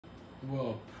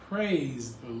Well,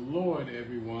 praise the Lord,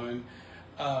 everyone.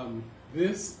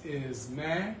 This is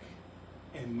Mac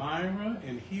and Myra,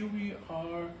 and here we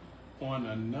are on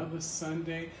another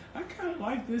Sunday. I kind of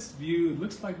like this view. It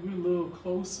looks like we're a little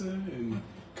closer and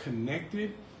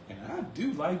connected, and I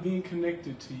do like being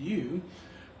connected to you.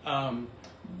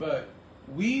 But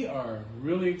we are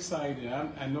really excited.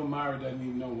 I know Myra doesn't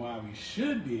even know why we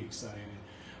should be excited,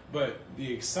 but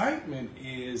the excitement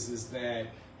is that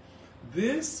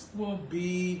this will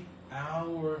be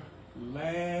our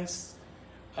last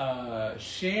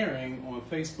sharing on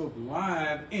Facebook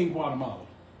Live in Guatemala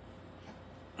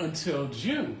until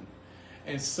June.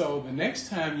 And so the next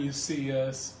time you see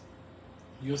us,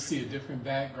 you'll see a different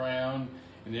background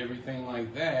and everything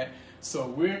like that. So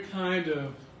we're kind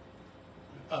of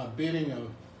bidding a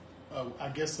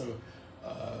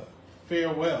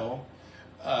farewell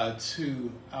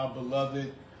to our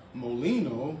beloved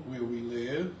Molino, where we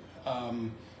live,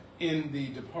 in the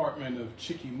department of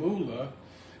Chiquimula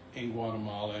in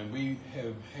Guatemala. And we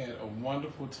have had a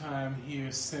wonderful time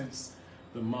here since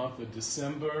the month of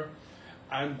December.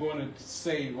 I'm going to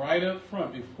say right up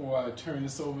front before I turn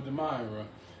this over to Myra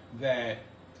that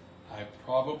I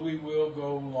probably will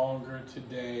go longer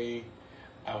today.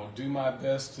 I will do my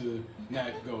best to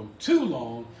not go too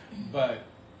long, but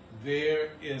there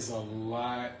is a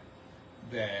lot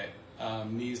that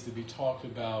needs to be talked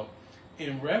about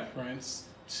in reference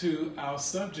to our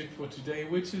subject for today,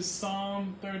 which is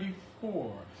Psalm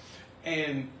 34.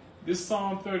 And this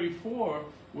Psalm 34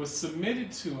 was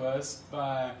submitted to us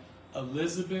by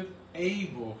Elizabeth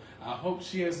Abel. I hope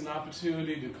she has an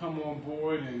opportunity to come on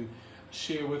board and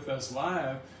share with us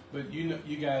live, but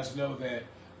you guys know that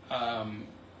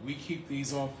we keep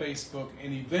these on Facebook,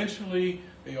 and eventually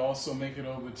they also make it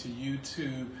over to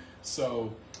YouTube.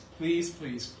 So please,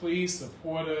 please, please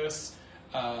support us.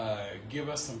 Give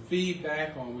us some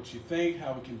feedback on what you think,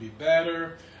 how we can be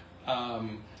better.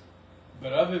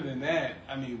 But other than that,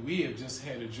 I mean, we have just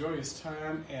had a joyous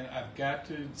time, and I've got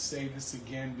to say this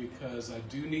again because I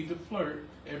do need to flirt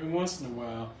every once in a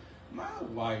while. My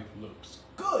wife looks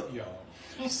good, y'all.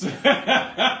 So,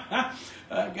 I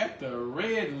got the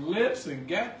red lips and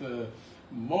got the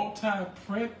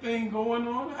multi-print thing going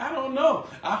on. I don't know.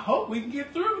 I hope we can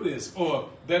get through this. Or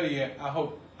better yet, I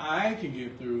hope I can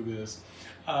get through this.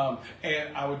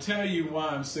 And I will tell you why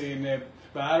I'm saying that,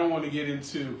 but I don't want to get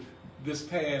into this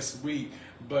past week.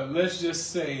 But let's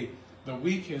just say the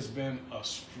week has been a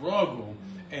struggle.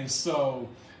 And so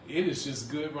it is just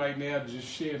good right now to just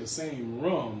share the same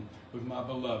room with my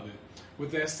beloved.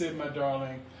 With that said, my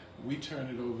darling, we turn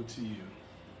it over to you.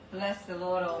 Bless the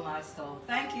Lord, oh my soul.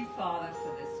 Thank you, Father,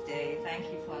 for this day.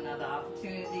 Thank you for another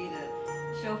opportunity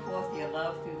to show forth your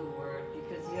love through the Word,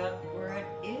 because your Word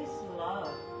is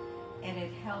love, and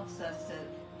it helps us to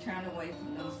turn away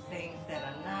from those things that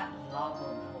are not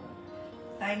lovable.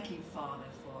 Thank you, Father,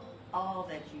 for all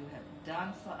that you have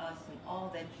done for us and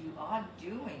all that you are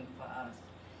doing for us,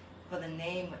 for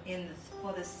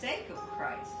the sake of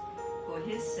Christ, for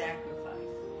His sacrifice.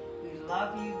 We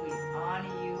love you, we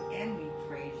honor you, and we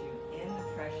praise you in the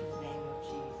precious name of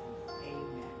Jesus.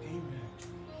 Amen. Amen.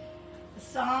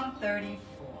 Psalm 34.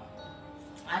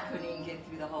 I couldn't even get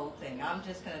through the whole thing. I'm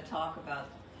just going to talk about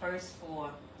the first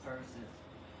 4 verses,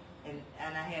 and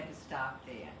I had to stop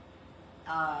there.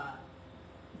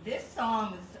 This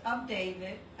psalm is of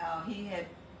David.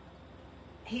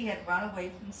 He had run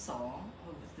away from Saul,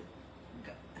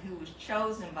 who was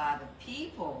chosen by the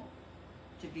people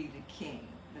to be the king,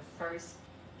 the first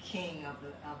king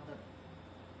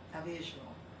of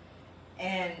Israel.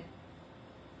 And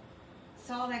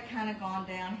Saul had kind of gone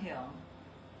downhill,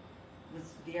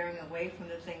 was veering away from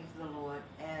the things of the Lord,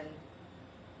 and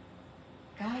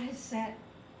God has sent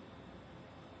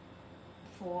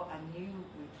for a new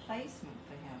replacement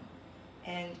for him.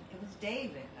 And it was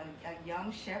David, a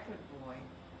young shepherd boy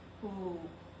who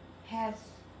has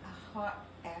a heart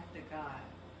after God.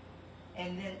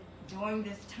 And then during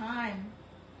this time,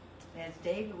 as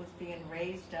David was being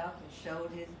raised up and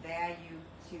showed his value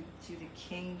to the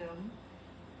kingdom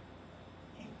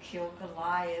and killed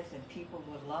Goliath, and people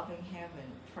were loving him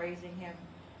and praising him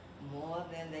more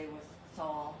than they were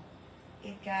Saul,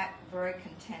 it got very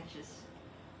contentious,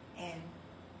 and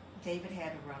David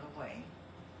had to run away.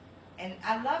 And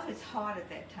I love his heart at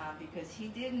that time, because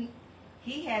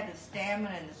he had the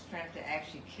stamina and the strength to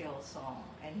actually kill Saul,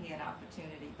 and he had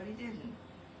opportunity, but he didn't,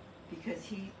 because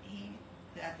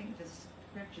I think the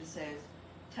scripture says,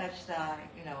 touch thy,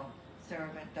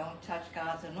 servant, don't touch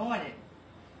God's anointed,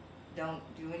 don't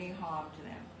do any harm to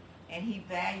them. And he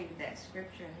valued that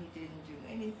scripture, and he didn't do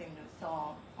anything to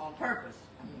Saul on purpose.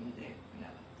 I mean,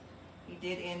 He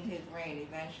did end his reign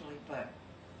eventually, but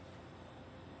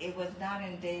it was not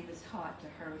in David's heart to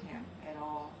hurt him at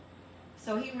all.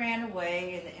 So he ran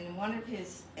away, and in one of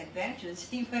his adventures,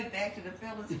 he went back to the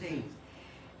Philistines.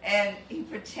 And he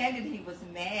pretended he was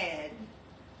mad,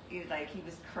 like he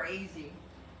was crazy.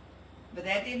 But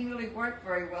that didn't really work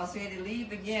very well, so he had to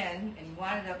leave again, and he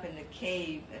wound up in the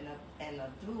cave in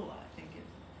Adullam, I think it.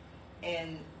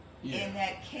 And in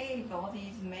that cave, all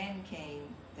these men came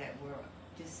that were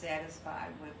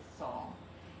dissatisfied with Saul.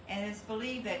 And it's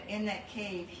believed that in that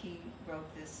cave he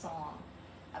wrote this song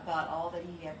about all that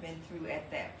he had been through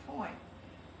at that point.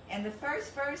 And the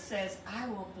first verse says, I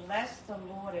will bless the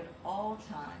Lord at all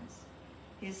times.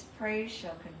 His praise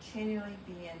shall continually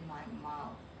be in my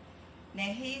mouth.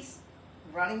 Now he's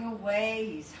running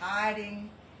away, he's hiding,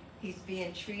 he's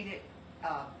being treated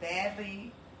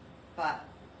badly by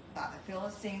the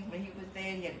Philistines when he was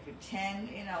there. He had to pretend,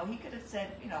 he could have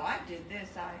said, I did this,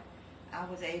 I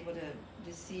was able to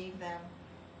deceive them.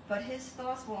 But his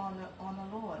thoughts were on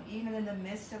the Lord, even in the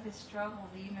midst of his struggles,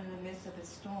 even in the midst of his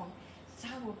storm. So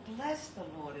I will bless the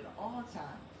Lord at all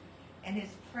times, and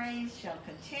his praise shall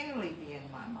continually be in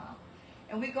my mouth.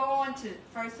 And we go on to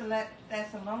 1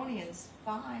 Thessalonians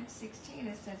 5:16.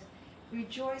 It says,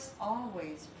 rejoice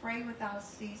always, pray without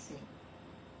ceasing.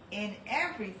 In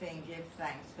everything give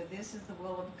thanks, for this is the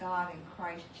will of God in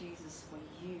Christ Jesus for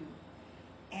you.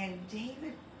 And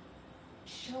David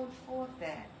showed forth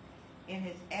that in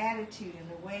his attitude and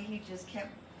the way he just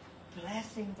kept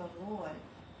blessing the Lord.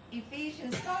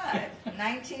 Ephesians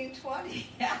 5:19-20.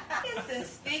 It says,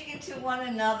 speaking to one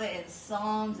another in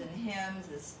psalms and hymns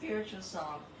and spiritual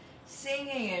songs,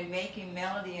 singing and making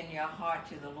melody in your heart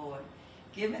to the Lord,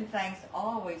 giving thanks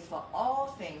always for all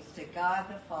things to God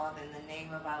the Father in the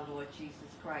name of our Lord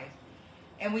Jesus Christ.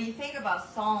 And when you think about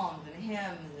psalms and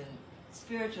hymns and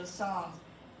spiritual songs,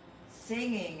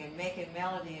 singing and making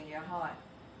melody in your heart,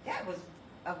 that was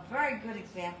a very good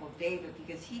example of David,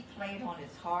 because he played on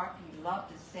his harp. He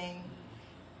loved to sing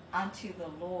unto the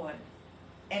Lord.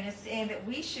 And it's saying that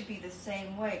we should be the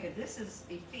same way, because this is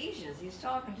Ephesians. He's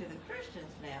talking to the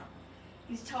Christians now.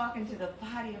 He's talking to the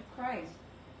body of Christ.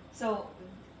 So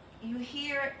you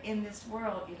hear in this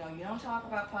world, you don't talk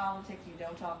about politics, you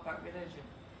don't talk about religion.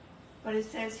 But it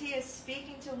says he is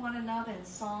speaking to one another in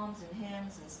psalms and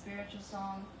hymns and spiritual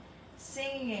songs,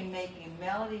 singing and making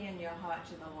melody in your heart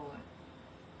to the Lord.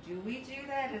 Do we do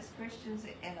that as Christians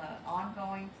in an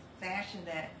ongoing fashion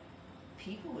that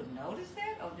people would notice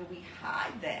that, or do we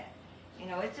hide that?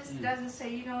 It just doesn't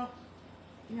say you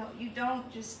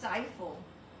don't just stifle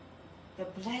the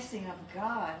blessing of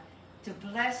God to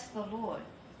bless the Lord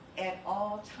at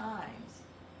all times.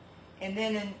 And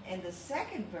then in the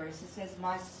second verse it says,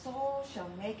 my soul shall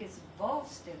make its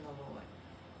boast in the Lord.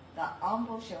 The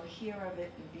humble shall hear of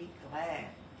it and be glad.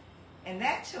 And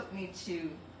that took me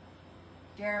to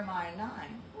Jeremiah 9.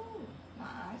 Ooh, my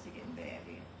eyes are getting bad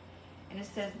here. And it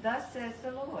says, thus says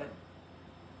the Lord,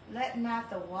 let not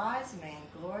the wise man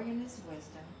glory in his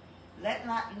wisdom, let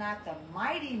not the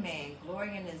mighty man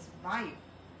glory in his might,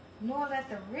 nor let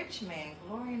the rich man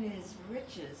glory in his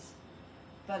riches,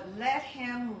 but let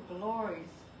him who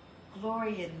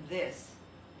glory in this,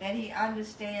 that he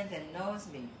understands and knows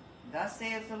me. Thus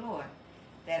says the Lord,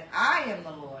 that I am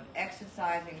the Lord,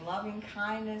 exercising loving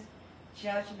kindness,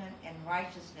 judgment, and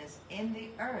righteousness in the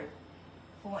earth.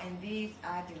 For in these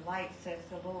I delight, says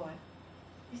the Lord.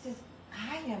 He says,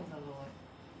 I am the Lord.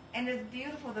 And it's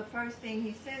beautiful. The first thing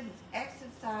he says is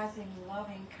exercising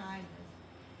loving kindness.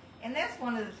 And that's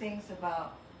one of the things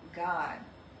about God.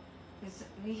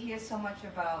 We hear so much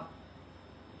about,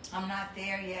 I'm not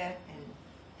there yet, and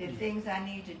the things I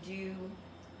need to do,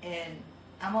 and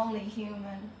I'm only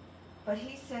human. But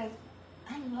he says,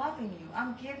 I'm loving you.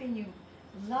 I'm giving you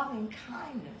loving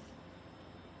kindness.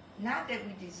 Not that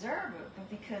we deserve it, but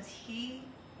because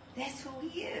that's who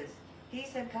he is.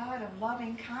 He's a God of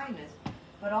loving kindness,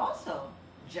 but also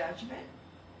judgment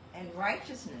and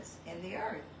righteousness in the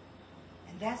earth.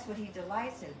 And that's what he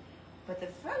delights in. But the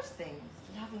first thing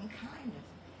is loving kindness.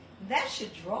 That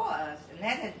should draw us, and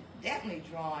that had definitely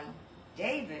drawn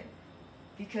David,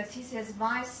 because he says,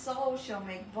 my soul shall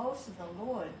make boast in the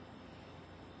Lord.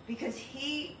 Because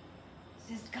he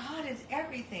says God is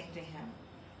everything to him.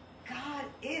 God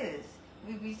is.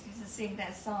 We used to sing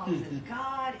that song. It says,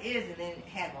 God is, and then it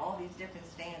had all these different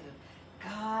stanzas.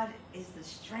 God is the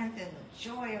strength and the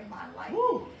joy of my life.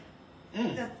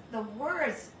 The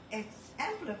words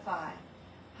exemplify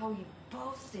how he's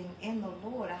boasting in the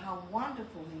Lord, how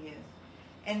wonderful he is.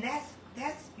 And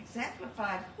that's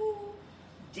exemplified who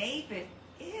David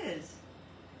is.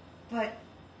 But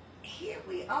here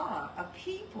we are, a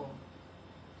people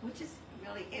which is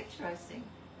really interesting.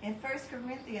 In 1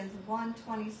 Corinthians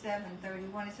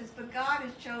 1:27-31, it says, "But God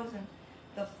has chosen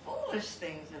the foolish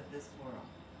things of this world."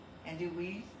 And do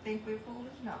we think we're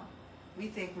foolish? No. We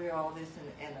think we're all this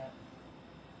in a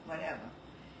whatever.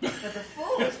 But the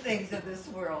foolish things of this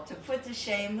world to put to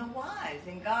shame the wise.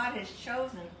 And God has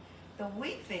chosen the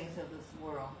weak things of this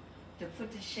world to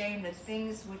put to shame the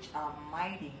things which are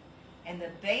mighty, and the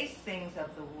base things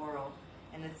of the world,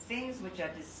 and the things which are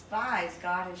despised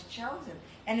God has chosen,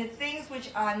 and the things which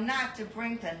are not, to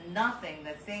bring to nothing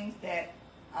the things that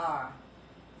are,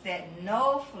 that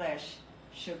no flesh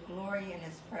should glory in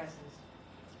his presence.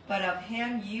 But of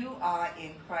him you are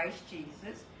in Christ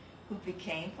Jesus, who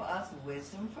became for us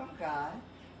wisdom from God,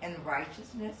 and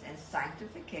righteousness, and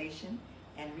sanctification,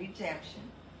 and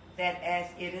redemption, that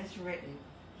as it is written,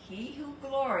 he who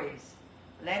glories,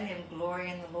 let him glory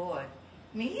in the Lord.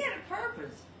 I mean, he had a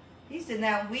purpose. He said,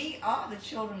 now we are the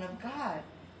children of God,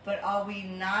 but are we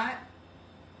not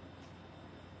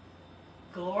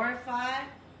glorified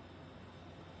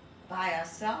by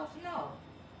ourselves? No.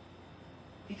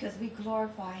 Because we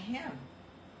glorify him.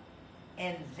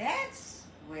 And that's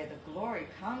where the glory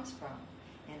comes from.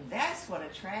 And that's what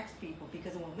attracts people.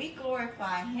 Because when we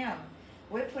glorify him,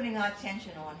 we're putting our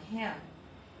attention on him.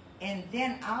 And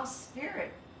then our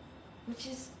spirit, which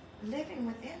is living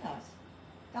within us,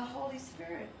 the Holy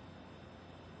Spirit,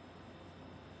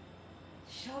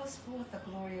 shows forth the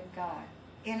glory of God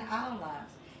in our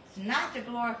lives. It's not to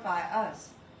glorify us.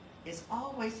 It's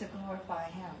always to glorify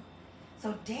him.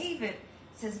 So David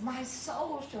says, my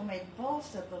soul shall make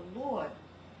boast of the Lord.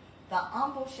 The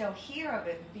humble shall hear of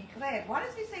it and be glad. Why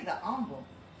does he say the humble?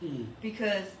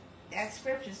 Because that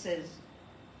scripture says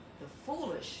the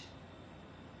foolish.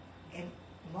 And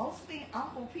mostly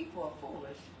humble people are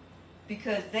foolish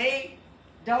because they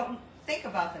don't think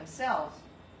about themselves,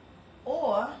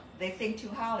 or they think too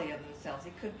highly of themselves.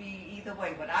 It could be either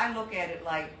way, but I look at it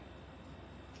like,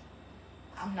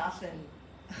 I'm nothing.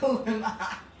 Who am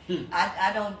I?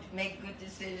 I don't make good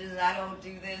decisions. I don't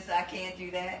do this. I can't do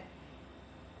that.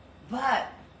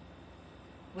 But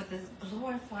with this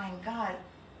glorifying God,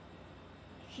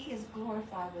 he is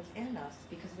glorified within us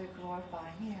because we're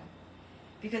glorifying him.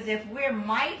 Because if we're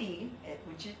mighty,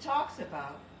 which it talks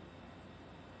about,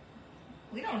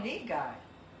 we don't need God.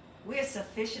 We're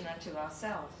sufficient unto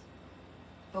ourselves.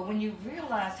 But when you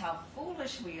realize how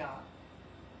foolish we are,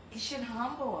 it should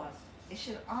humble us. It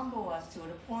should humble us to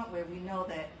the point where we know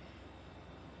that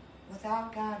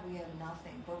without God we have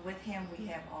nothing, but with him we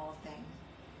have all things.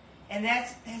 And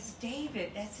that's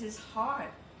David. That's his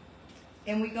heart.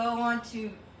 And we go on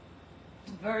to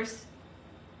verse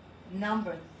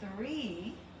number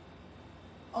 3.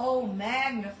 Oh,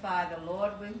 magnify the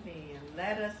Lord with me, and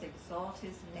let us exalt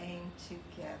his name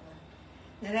together.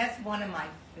 Now that's one of my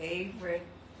favorite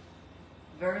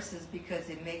verses because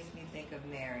it makes me think of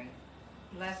Mary.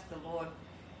 Bless the Lord.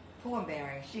 Poor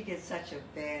Mary. She gets such a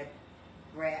bad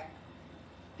rap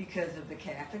because of the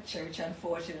Catholic Church,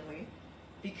 unfortunately,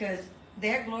 because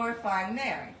they're glorifying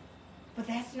Mary. But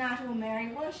that's not who Mary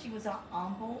was. She was an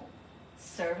humble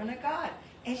servant of God.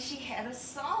 And she had a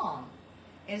song.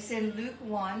 It's in Luke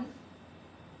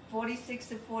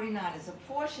 1:46-49. There's a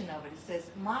portion of it. It says,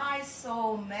 my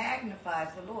soul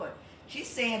magnifies the Lord. She's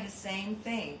saying the same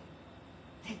thing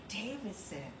that David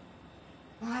said.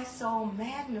 My soul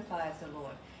magnifies the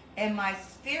Lord, and my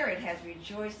spirit has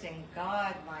rejoiced in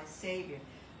God my Savior,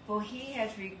 for he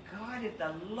has regarded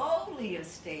the lowly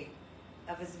estate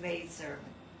of his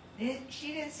maidservant.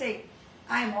 She didn't say,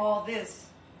 I'm all this.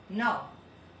 No.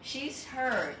 She's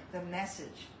heard the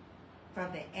message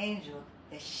from the angel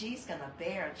that she's going to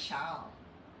bear a child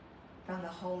from the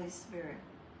Holy Spirit,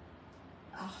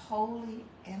 a holy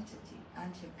entity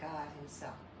unto God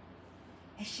himself.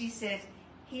 And she says,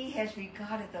 he has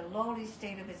regarded the lowly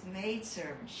state of his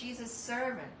maidservant. She's a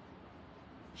servant.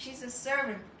 She's a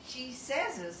servant. She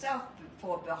says it herself,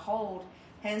 for behold,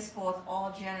 henceforth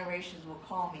all generations will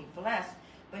call me blessed.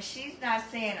 But she's not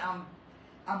saying I'm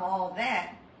all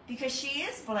that, because she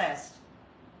is blessed.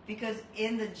 Because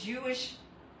in the Jewish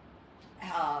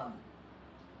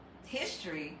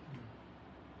history,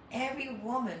 every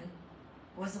woman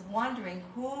was wondering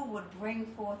who would bring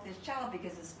forth this child,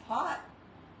 because it's part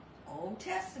Old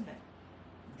Testament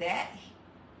that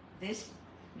this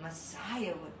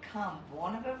Messiah would come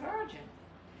born of a virgin.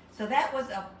 So that was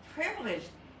a privilege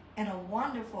and a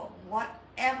wonderful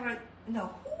whatever,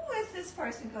 who is this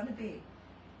person going to be?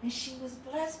 And she was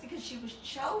blessed because she was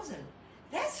chosen.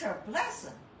 That's her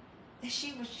blessing, that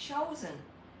she was chosen.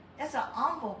 That's an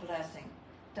humble blessing,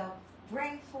 to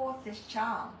bring forth this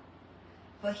child.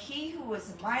 For he who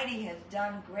is mighty has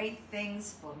done great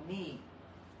things for me,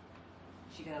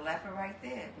 She could have left it right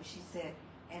there, but she said,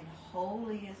 and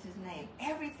holy is his name.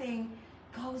 Everything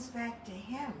goes back to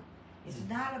him. It's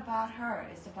not about her,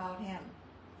 it's about him.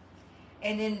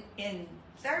 And in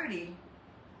 30,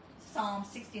 Psalm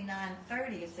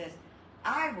 69:30, it says,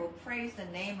 I will praise the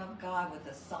name of God with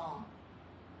a song.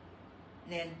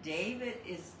 And then David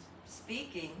is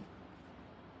speaking,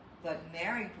 but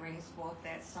Mary brings forth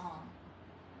that song.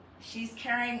 She's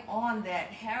carrying on that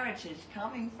heritage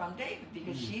coming from David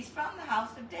because she's from the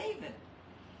house of David.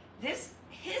 His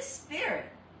spirit,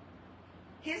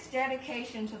 his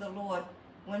dedication to the Lord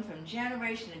went from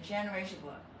generation to generation.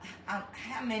 But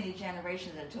how many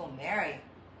generations until Mary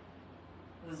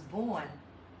was born?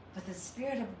 But the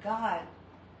Spirit of God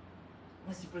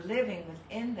was living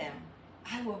within them.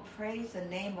 I will praise the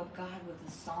name of God with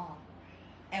a song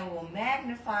and will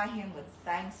magnify him with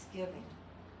thanksgiving.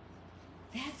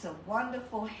 That's a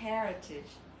wonderful heritage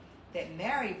that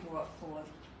Mary brought forth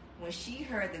when she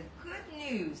heard the good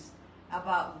news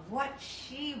about what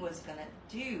she was going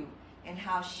to do and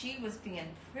how she was being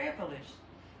privileged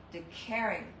to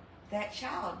carry that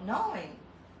child, knowing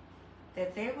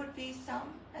that there would be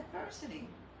some adversity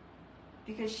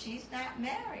because she's not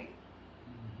married.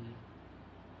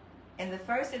 And the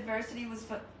first adversity was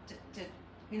to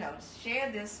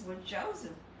share this with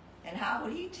Joseph, and how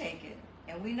would he take it?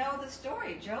 And we know the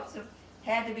story. Joseph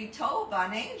had to be told by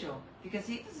an angel because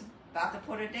he was about to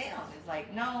put her down. It's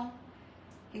like, no,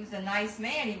 he was a nice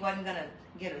man. He wasn't going to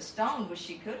get her stoned, which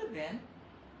she could have been.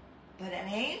 But an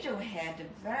angel had to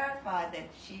verify that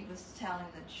she was telling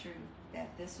the truth, that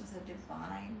this was a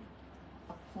divine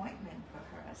appointment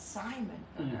for her, assignment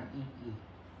for her.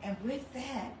 And with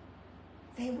that,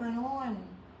 they went on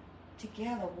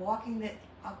together, walking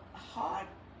a hard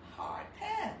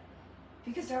path,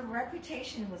 because her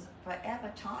reputation was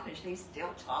forever tarnished. They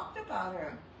still talked about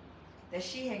her, that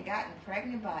she had gotten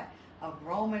pregnant by a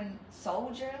Roman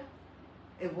soldier.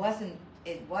 It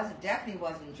definitely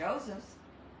wasn't Joseph's.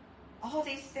 All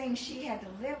these things she had to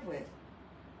live with.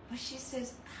 But she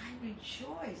says, I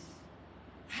rejoice.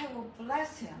 I will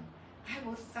bless him. I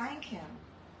will thank him.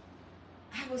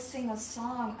 I will sing a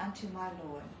song unto my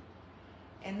Lord.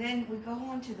 And then we go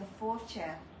on to the fourth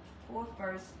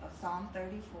verse of Psalm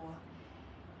 34.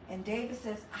 And David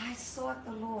says, I sought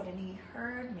the Lord, and he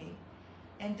heard me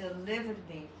and delivered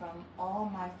me from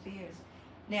all my fears.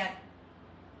 Now,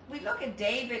 we look at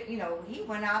David, he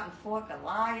went out and fought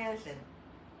Goliath, and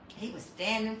he was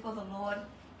standing for the Lord,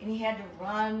 and he had to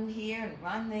run here and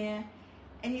run there.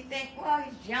 And you think, well,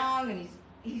 he's young, and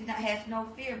he has no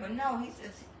fear. But no, he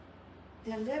says,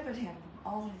 delivered him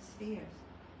from all his fears.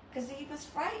 Because he was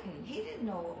frightened. He didn't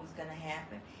know what was going to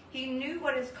happen. He knew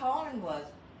what his calling was,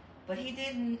 but it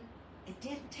didn't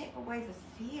take away the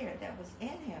fear that was in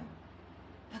him.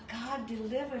 But God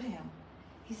delivered him.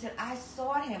 He said, I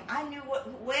sought him. I knew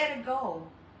where to go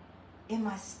in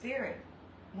my spirit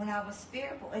when I was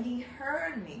fearful. And he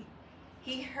heard me.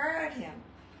 He heard him.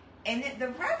 And the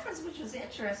reference, which was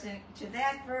interesting to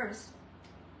that verse,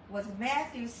 was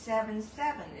Matthew 7:7.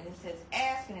 And it says,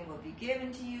 ask and it will be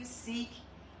given to you. Seek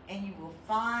and you will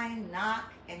find.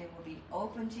 Knock and it will be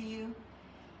open to you.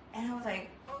 And I was like,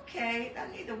 okay,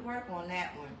 I need to work on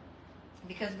that one.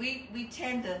 Because we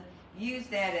tend to use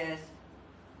that as,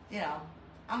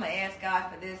 I'm going to ask God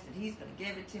for this and he's going to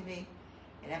give it to me.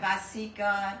 And if I seek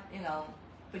God,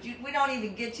 but we don't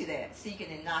even get to that, seeking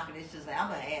and knocking. It's just like, I'm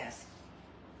going to ask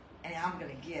and I'm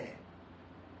going to get it.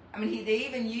 I mean, they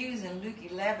even use in Luke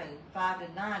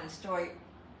 11:5-9, the story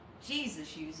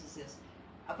Jesus uses this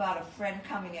about a friend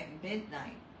coming at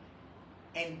midnight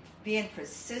and being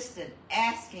persistent,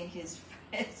 asking his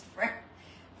friend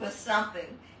for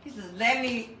something. He says, lend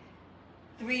me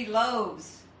 3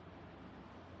 loaves.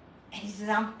 And he says,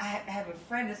 I have a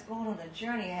friend that's going on a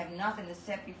journey. I have nothing to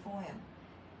set before him.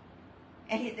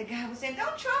 And the guy was saying,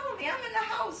 don't trouble me. I'm in the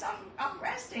house. I'm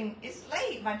resting. It's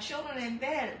late. My children are in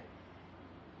bed.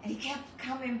 And he kept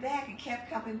coming back and kept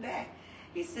coming back.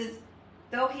 He says,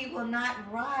 though he will not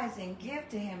rise and give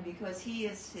to him because he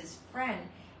is his friend,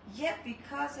 yet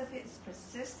because of his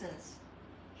persistence,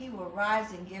 he will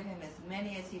rise and give him as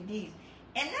many as he needs.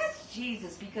 And that's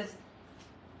Jesus, because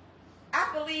I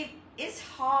believe it's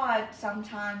hard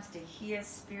sometimes to hear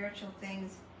spiritual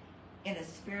things in a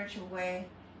spiritual way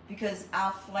because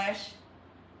our flesh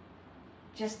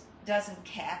just doesn't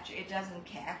capture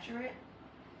it.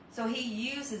 So he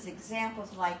uses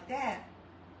examples like that.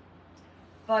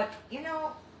 But,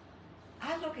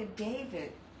 I look at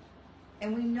David,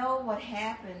 and we know what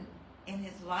happened in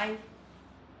his life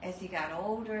as he got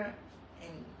older,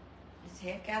 and his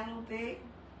head got a little big,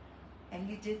 and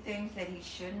he did things that he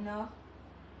shouldn't have.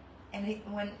 And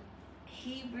when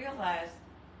he realized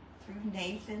through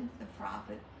Nathan, the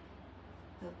prophet,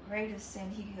 the greatest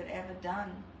sin he could ever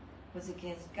done was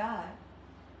against God.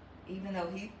 Even though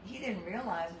he didn't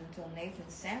realize it until Nathan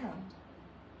sent him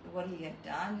what he had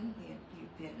done.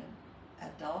 He'd been an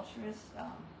adulterous.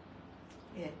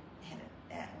 He had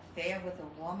an affair with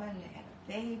a woman, had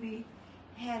a baby,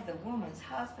 had the woman's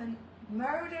husband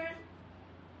murdered.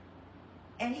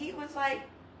 And he was like,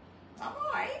 I'm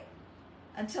all right.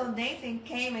 Until Nathan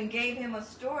came and gave him a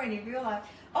story and he realized,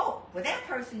 oh, well, that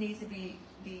person needs to be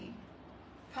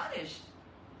punished.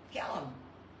 Kill him.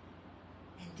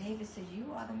 And David said,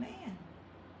 you are the man.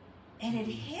 And it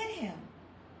hit him.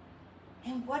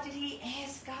 And what did he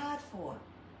ask God for?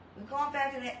 We're going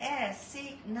back to the ask,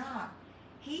 seek, knock.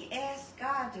 He asked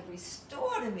God to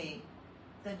restore to me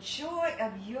the joy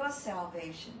of your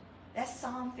salvation. That's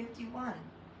Psalm 51.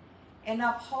 And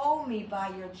uphold me by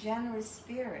your generous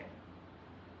spirit.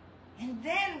 And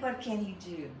then what can he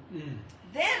do?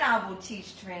 Then I will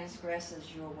teach transgressors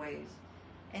your ways,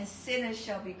 and sinners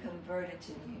shall be converted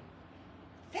to me.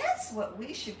 That's what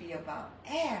we should be about.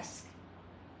 Ask.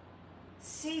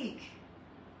 Seek.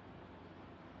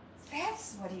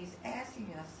 That's what he's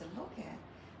asking us to look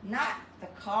at. Not the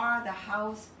car, the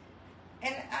house.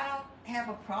 And I don't have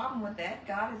a problem with that.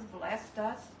 God has blessed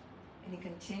us, and he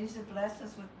continues to bless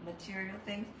us with material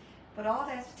things. But all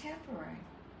that's temporary.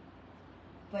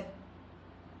 But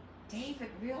David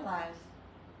realized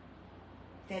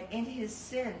that in his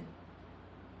sin,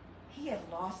 he had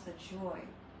lost the joy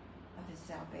of his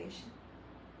salvation.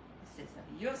 It says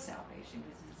of your salvation,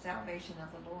 because it's the salvation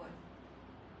of the Lord.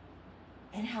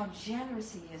 And how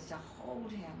generous he is to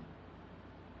hold him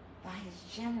by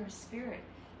his generous spirit.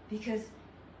 Because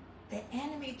the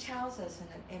enemy tells us,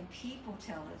 and people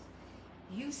tell us,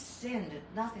 you sinned,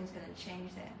 nothing's going to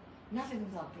change that. Nothing's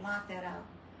going to blot that out.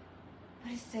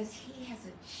 But it says he has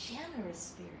a generous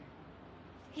spirit.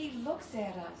 He looks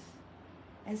at us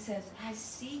and says, I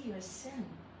see your sin,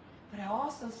 but I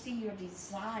also see your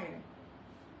desire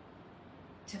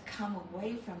to come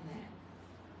away from that.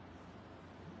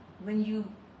 When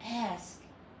you ask,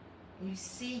 and you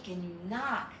seek, and you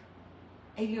knock,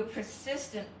 and you're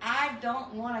persistent, I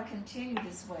don't want to continue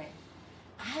this way.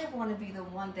 I want to be the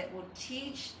one that will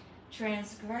teach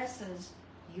transgressors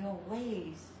your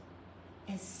ways,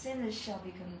 and sinners shall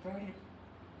be converted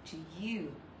to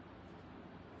you.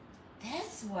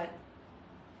 That's what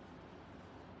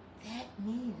that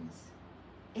means.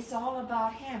 It's all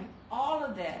about him. All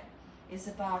of that is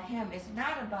about him. It's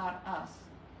not about us.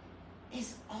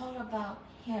 It's all about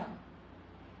him.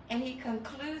 And he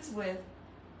concludes with,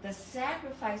 the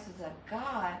sacrifices of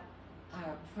God are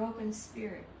a broken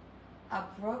spirit, a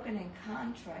broken and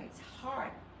contrite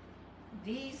heart.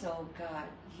 These, oh God,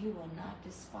 you will not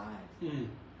despise.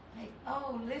 Like,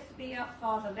 oh, lift me up,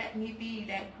 Father. Let me be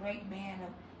that great man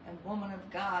and woman of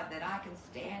God that I can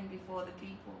stand before the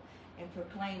people and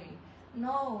proclaiming.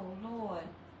 No, Lord,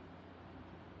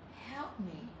 help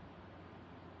me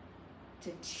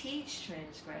to teach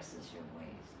transgressors your ways,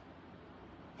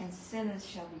 and sinners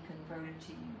shall be converted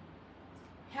to you.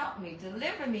 Help me,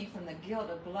 deliver me from the guilt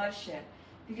of bloodshed,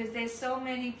 because there's so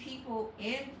many people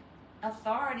in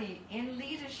authority, in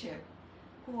leadership,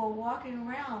 who are walking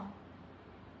around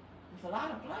with a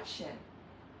lot of bloodshed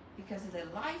because of their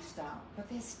lifestyle, but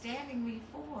they're standing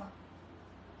before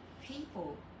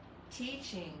people,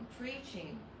 teaching,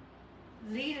 preaching,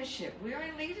 leadership. We're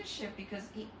in leadership because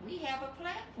we have a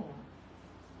platform.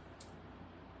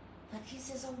 But he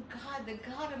says, oh God, the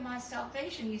God of my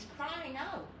salvation, he's crying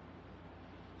out.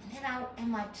 And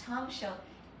my tongue shall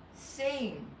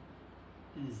sing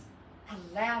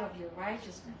aloud of your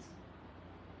righteousness.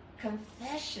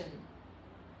 Confession,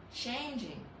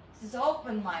 changing. He says,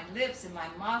 open my lips and my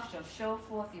mouth shall show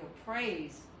forth your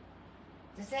praise.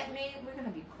 Does that mean we're going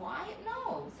to be quiet?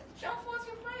 No. It says, show forth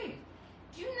your praise.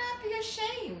 Do not be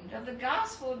ashamed of the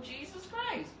gospel of Jesus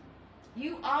Christ.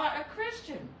 You are a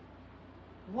Christian.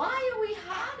 Why are we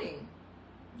hiding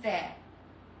that?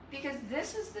 Because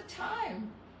this is the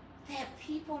time that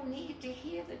people need to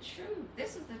hear the truth.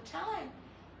 This is the time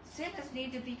sinners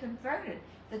need to be converted.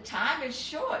 The time is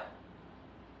short.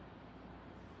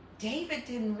 David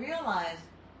didn't realize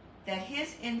that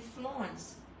his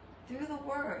influence through the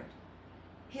word,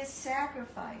 his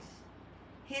sacrifice,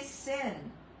 his sin,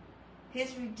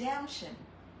 his redemption,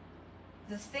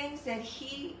 the things that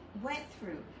he went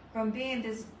through from being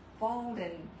this bold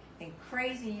and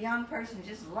crazy young person who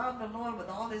just loved the Lord with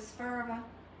all this fervor,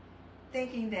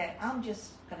 thinking that I'm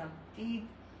just going to be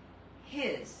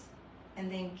his,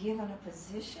 and then given a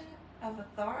position of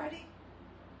authority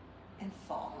and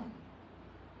fallen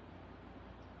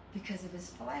because of his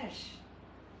flesh.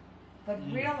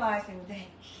 but realizing that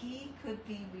he could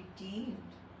be redeemed,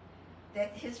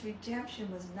 that his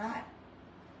redemption was not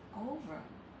over.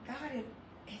 God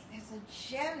is a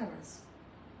generous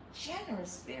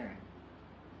spirit.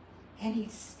 And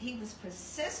he was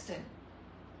persistent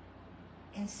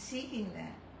in seeking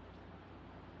that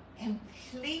and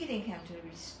pleading him to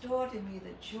restore to me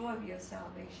the joy of your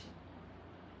salvation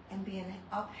and being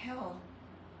upheld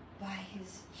by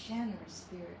his generous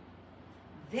spirit.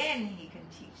 Then he can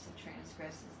teach the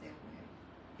transgressors their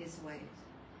way, his ways,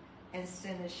 and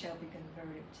sinners shall be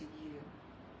converted to you.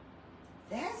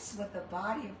 That's what the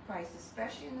body of Christ,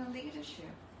 especially in the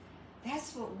leadership,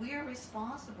 that's what we're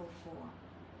responsible for.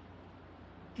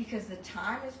 Because the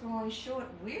time is growing short.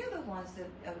 We're the ones that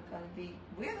are going to be,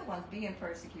 we're the ones being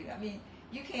persecuted. I mean,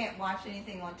 you can't watch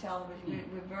anything on television.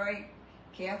 We're very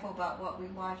careful about what we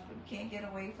watch, but we can't get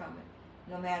away from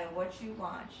it. No matter what you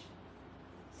watch,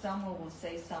 someone will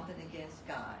say something against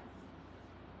God,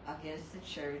 against the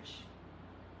church,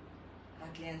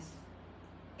 against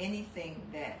anything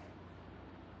that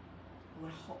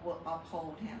will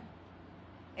uphold him.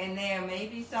 And there may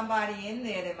be somebody in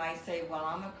there that might say, well,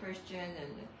 I'm a Christian,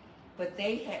 but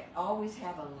they always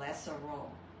have a lesser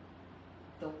role.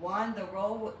 The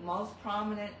role most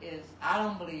prominent is, I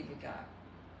don't believe in God.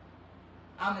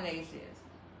 I'm an atheist.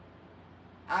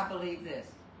 I believe this.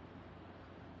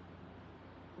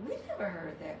 We never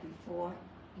heard that before,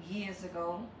 years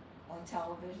ago on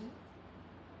television.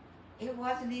 It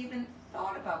wasn't even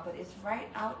thought about, but it's right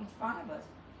out in front of us.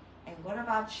 And what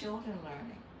about children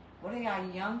learning? What are our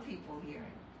young people hearing?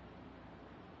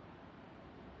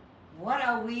 What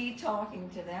are we talking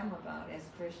to them about as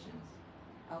Christians?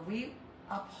 Are we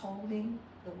upholding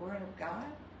the Word of God?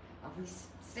 Are we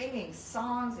singing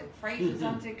songs and praises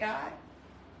unto God?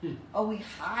 Are we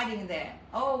hiding that?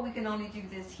 Oh, we can only do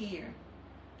this here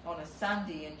on a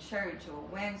Sunday in church or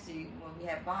Wednesday when we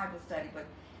have Bible study. But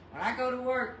when I go to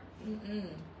work, when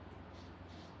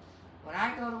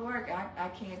I go to work, I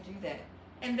can't do that.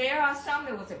 And there are some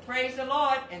that will say, praise the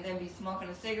Lord, and then be smoking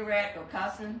a cigarette or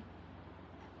cussing,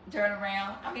 turn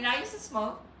around. I mean, I used to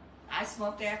smoke. I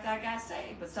smoked after I got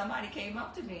saved. But somebody came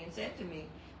up to me and said to me,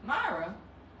 Myra,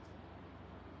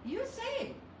 you're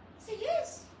saved. I said,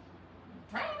 yes.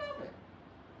 I'm proud of it.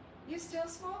 You're still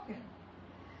smoking.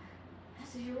 I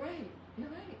said, you're right. You're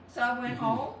right. So I went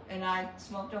home, and I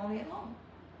smoked only at home.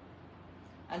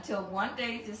 Until one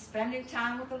day, just spending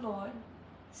time with the Lord,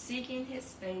 seeking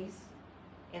his face,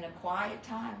 in a quiet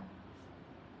time.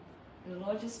 And the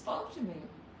Lord just spoke to me.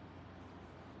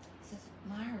 He says,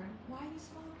 Myra, why are you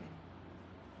smoking?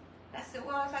 I said,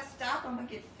 well, if I stop, I'm going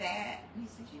to get fat. And he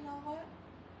said, you know what?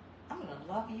 I'm going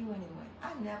to love you anyway.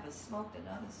 I never smoked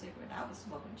another cigarette. I was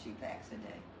smoking 2 packs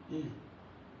a day.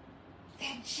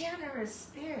 That generous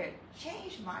spirit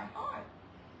changed my heart.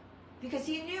 Because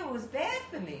he knew it was bad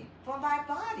for me, for my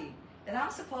body, that I'm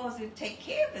supposed to take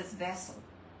care of this vessel.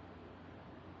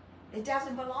 It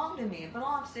doesn't belong to me. It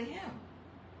belongs to him.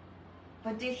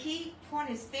 But did he point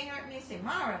his finger at me and say,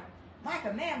 Myra, my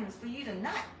commandment is for you to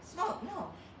not smoke?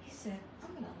 No. He said,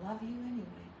 I'm going to love you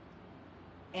anyway.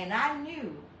 And I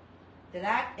knew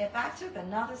that if I took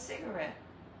another cigarette,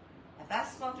 if I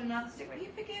smoked another cigarette,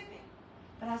 he'd forgive me.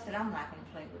 But I said, I'm not going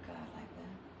to play with God like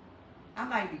that. I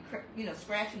might be,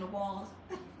 scratching the walls.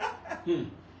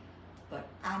 But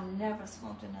I never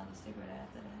smoked another cigarette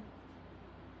after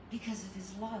that. Because of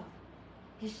his love.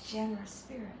 His generous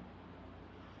spirit.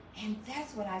 And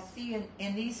that's what I see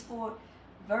in these 4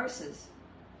 verses.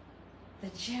 The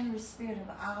generous spirit of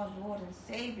our Lord and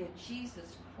Savior,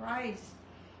 Jesus Christ,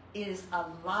 is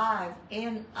alive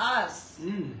in us.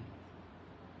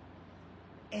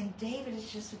 And David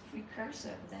is just a precursor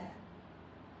of that.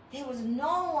 There was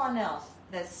no one else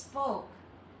that spoke,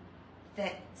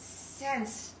 that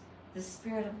sensed the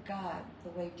Spirit of God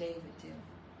the way David did.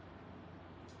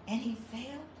 And he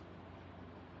failed.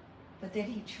 But then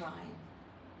he tried,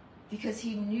 because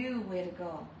he knew where to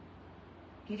go.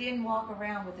 He didn't walk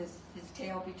around with his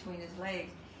tail between his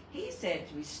legs. He said,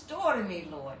 restore to me,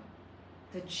 Lord,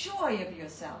 the joy of your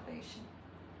salvation.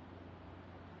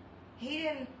 He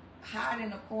didn't hide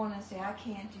in a corner and say, I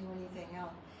can't do anything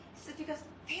else. He said, because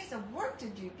there's a work to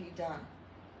be done.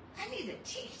 I need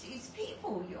to teach these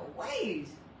people your ways.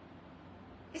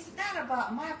 It's not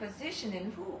about my position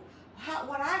and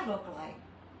what I look like.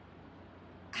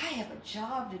 I have a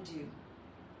job to do.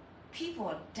 People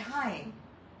are dying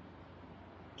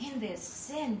in their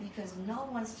sin because no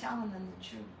one's telling them the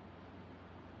truth.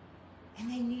 And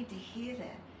they need to hear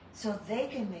that so they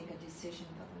can make a decision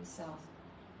for themselves.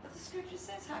 But the scripture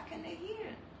says, how can they hear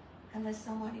it unless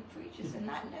somebody preaches, and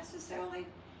not necessarily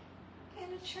in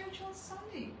the church on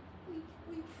Sunday?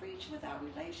 we preach with our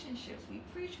relationships. We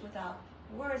preach with our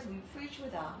words. We preach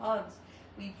with our hugs.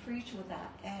 We preach with our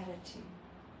attitude.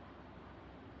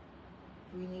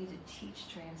 We need to teach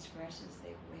transgressors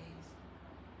their ways.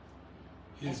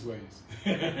 His ways.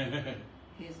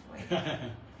 His ways.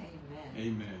 Amen.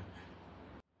 Amen.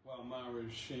 While Myra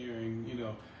is sharing,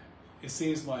 it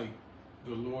seems like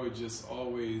the Lord just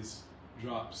always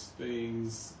drops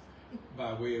things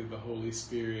by way of the Holy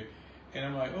Spirit. And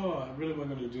I'm like, oh, I really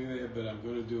wasn't going to do that, but I'm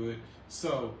going to do it.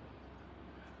 So,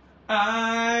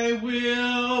 I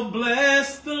will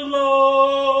bless the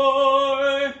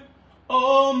Lord,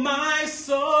 oh my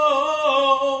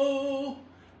soul,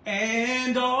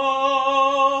 and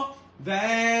all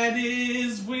that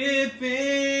is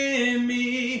within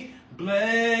me,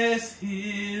 bless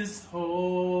his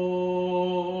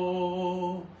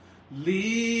holy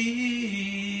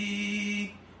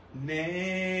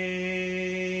name.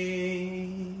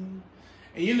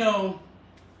 And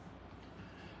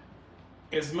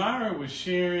as Myra was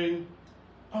sharing,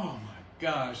 oh my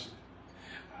gosh,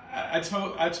 I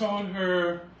told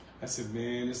her, I said,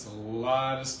 man, there's a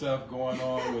lot of stuff going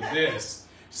on with this.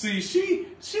 See, she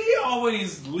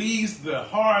always leaves the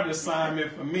hard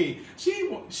assignment for me. She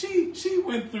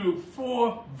went through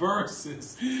 4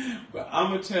 verses, but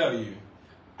I'm gonna tell you,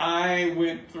 I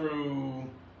went through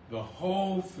the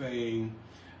whole thing,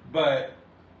 but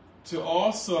to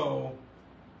also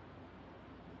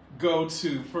go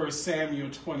to 1 Samuel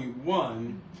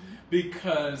 21,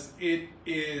 because it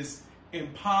is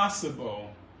impossible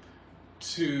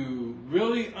to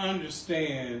really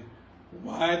understand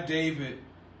why David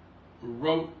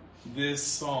wrote this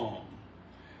song.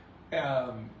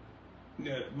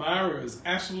 Myra is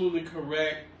absolutely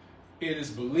correct. It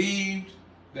is believed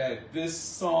that this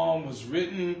psalm was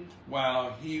written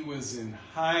while he was in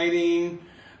hiding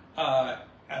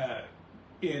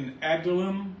in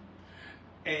Adullam,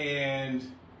 and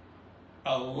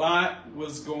a lot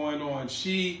was going on.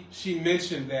 She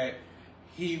mentioned that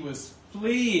he was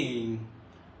fleeing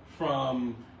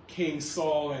from King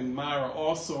Saul, and Myra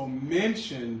also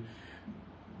mentioned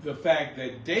the fact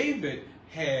that David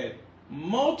had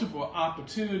multiple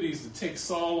opportunities to take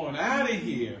Saul on out of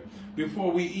here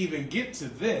before we even get to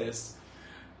this.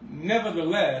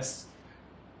 Nevertheless,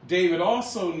 David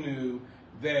also knew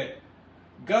that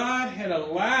God had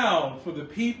allowed for the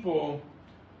people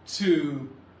to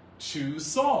choose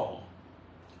Saul.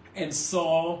 And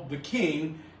Saul, the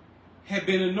king, had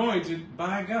been anointed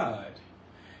by God.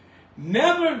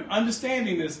 Never,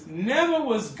 understanding this, never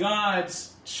was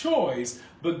God's choice,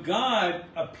 but God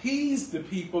appeased the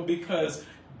people because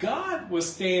God was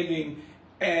standing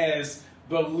as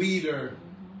the leader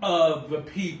of the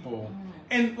people.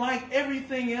 And like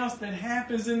everything else that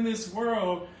happens in this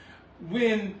world,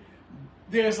 when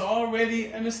there's already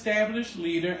an established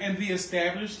leader, and the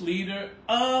established leader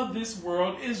of this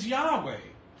world is Yahweh.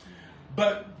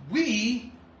 But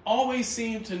we always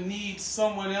seem to need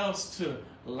someone else to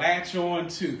latch on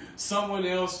to, someone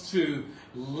else to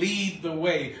lead the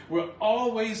way. We're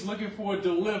always looking for a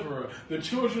deliverer. The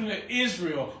children of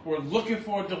Israel were looking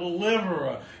for a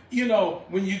deliverer.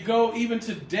 When you go even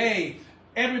today,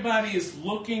 everybody is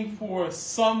looking for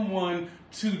someone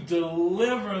to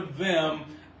deliver them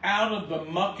out of the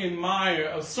muck and mire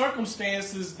of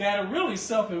circumstances that are really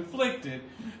self-inflicted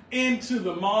into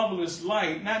the marvelous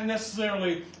light, not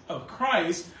necessarily of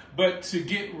Christ, but to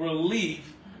get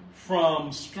relief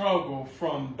from struggle,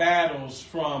 from battles,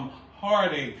 from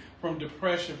heartache, from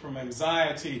depression, from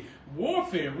anxiety,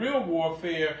 warfare, real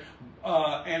warfare,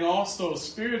 and also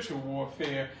spiritual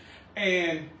warfare.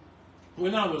 And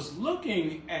when I was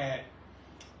looking at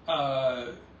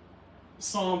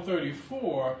Psalm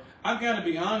 34, I've got to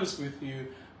be honest with you,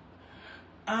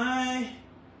 I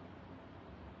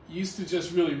used to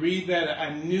just really read that.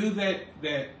 I knew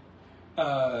that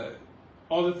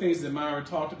all the things that Myra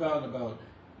talked about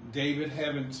David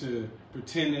having to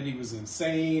pretend that he was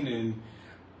insane, and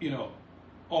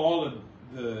all of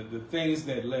the things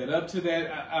that led up to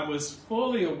that. I was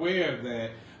fully aware of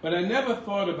that, but I never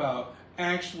thought about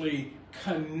actually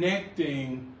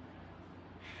connecting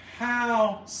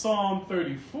how Psalm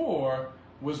 34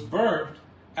 was birthed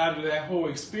out of that whole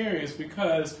experience,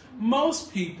 because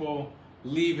most people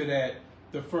leave it at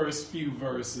the first few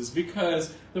verses,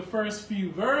 because the first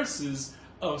few verses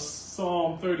of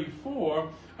Psalm 34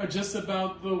 are just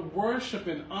about the worship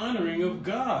and honoring of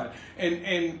God.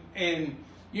 And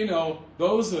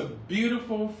those are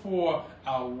beautiful for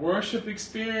our worship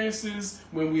experiences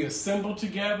when we assemble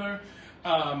together.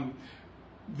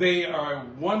 They are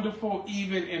wonderful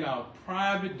even in our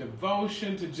private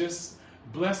devotion to just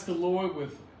bless the Lord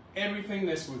with everything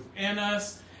that's within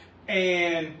us.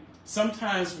 And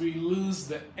sometimes we lose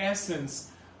the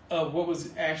essence of what was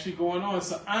actually going on.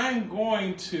 So I'm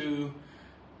going to,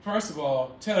 first of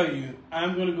all, tell you,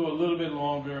 I'm going to go a little bit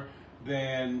longer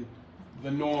than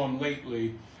the norm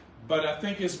lately, but I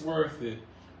think it's worth it.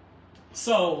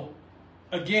 So,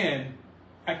 again,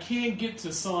 I can't get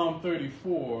to Psalm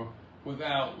 34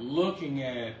 without looking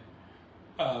at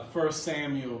 1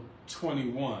 Samuel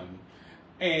 21.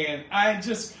 And I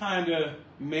just kind of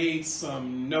made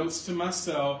some notes to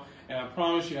myself, and I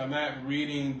promise you I'm not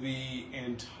reading the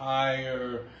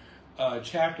entire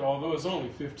chapter, although it's only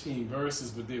 15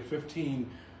 verses, but they're 15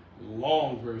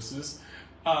 long verses.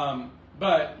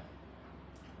 But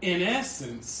in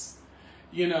essence,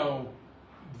 you know,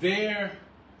 there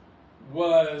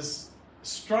was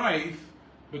strife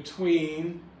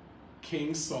between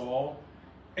King Saul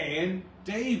and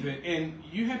David. And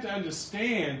you have to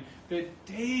understand that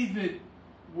David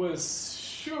was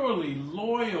surely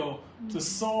loyal to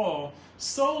Saul,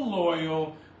 so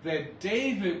loyal that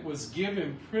David was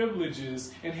given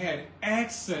privileges and had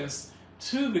access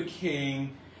to the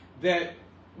king that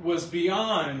was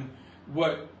beyond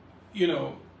what, you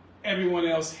know, everyone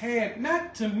else had.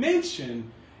 Not to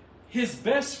mention, his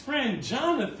best friend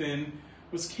Jonathan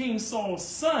was King Saul's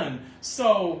son.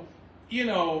 So, you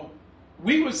know,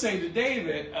 we would say today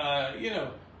that, you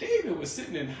know, David was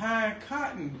sitting in high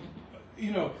cotton,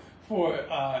 you know, for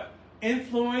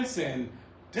influence and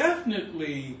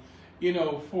definitely, you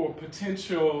know, for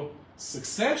potential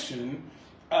succession.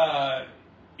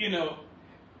 You know,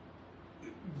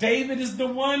 David is the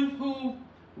one who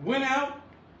went out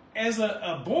as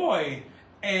a boy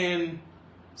and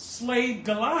slayed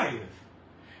Goliath.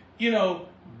 You know,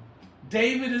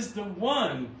 David is the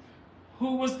one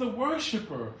who was the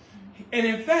worshiper. And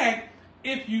in fact,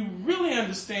 if you really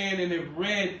understand and have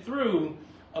read through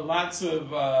lots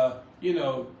of, you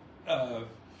know,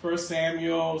 1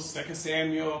 Samuel, 2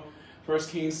 Samuel, 1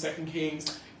 Kings, 2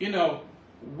 Kings, you know,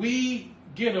 we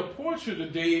get a portrait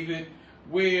of David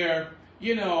where,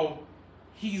 you know,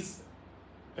 he's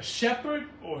a shepherd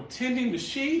or tending the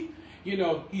sheep. You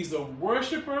know, he's a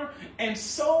worshiper, and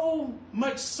so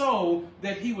much so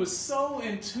that he was so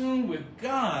in tune with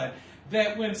God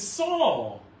that when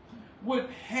Saul would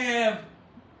have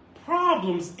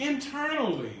problems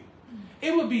internally,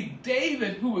 it would be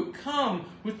David who would come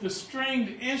with the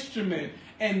stringed instrument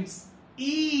and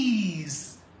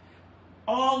ease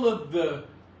all of the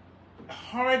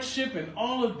hardship and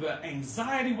all of the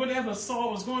anxiety, whatever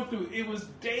Saul was going through. It was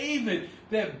David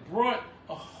that brought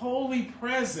a holy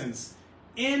presence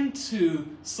into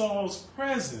Saul's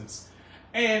presence.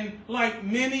 And like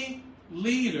many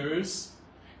leaders,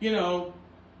 you know,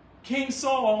 King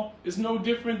Saul is no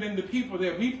different than the people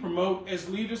that we promote as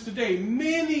leaders today.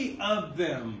 Many of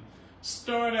them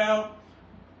start out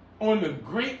on the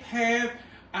great path.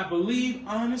 I believe,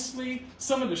 honestly,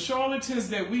 some of the charlatans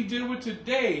that we deal with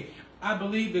today, I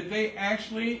believe that they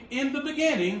actually, in the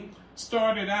beginning,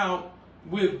 started out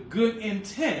with good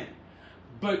intent.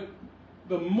 But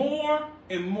the more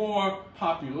and more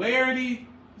popularity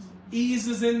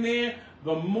eases in there,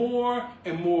 the more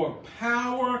and more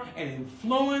power and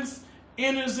influence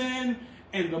enters in,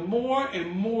 and the more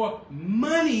and more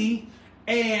money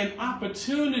and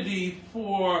opportunity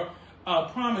for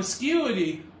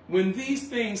promiscuity, when these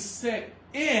things set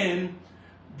in,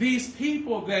 these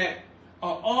people that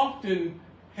often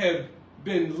have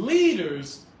been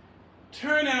leaders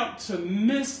turn out to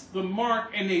miss the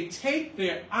mark, and they take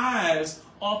their eyes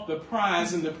off the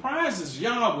prize, and the prize is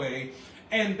Yahweh,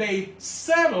 and they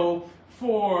settle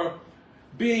for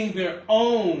being their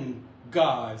own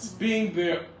gods, being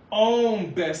their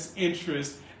own best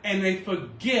interest, and they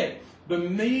forget the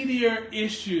meatier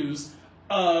issues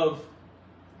of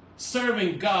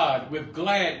serving God with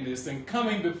gladness and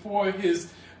coming before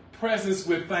his presence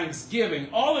with thanksgiving.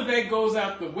 All of that goes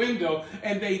out the window,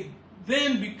 and they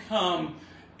then become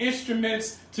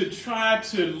instruments to try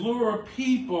to lure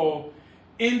people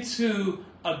into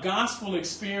a gospel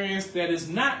experience that is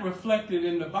not reflected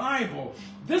in the Bible.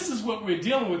 This is what we're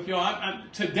dealing with, y'all.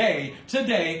 Today,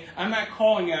 I'm not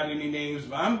calling out any names,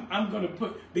 but I'm going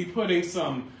to be putting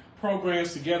some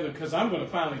programs together, because I'm going to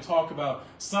finally talk about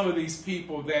some of these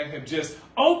people that have just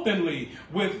openly,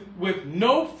 with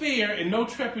no fear and no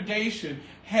trepidation,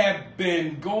 have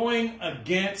been going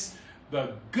against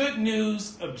the good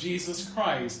news of Jesus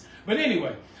Christ. But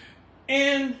anyway,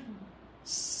 in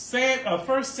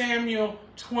 1 Samuel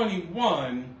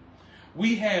 21,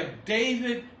 we have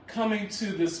David coming to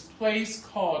this place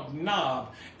called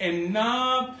Nob. And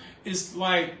Nob is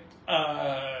like,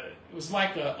 it was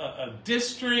like a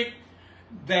district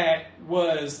that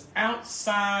was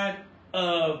outside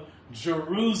of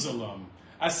Jerusalem.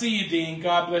 I see you, Dean.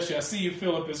 God bless you. I see you,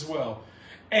 Philip, as well.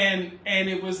 And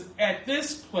it was at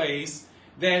this place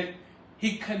that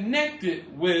he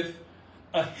connected with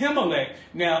Ahimelech.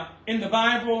 Now, in the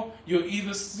Bible, you'll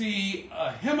either see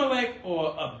Ahimelech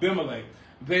or Abimelech.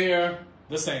 They're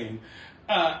the same.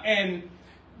 And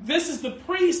this is the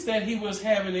priest that he was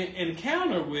having an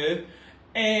encounter with.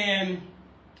 And,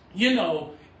 you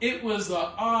know, it was an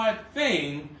odd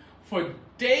thing for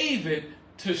David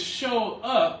to show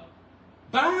up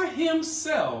by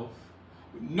himself,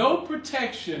 no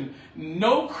protection,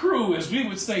 no crew, as we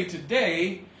would say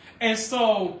today. And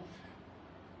so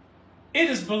it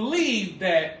is believed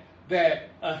that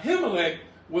Ahimelech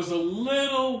was a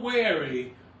little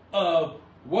wary of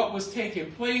what was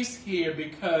taking place here,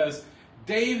 because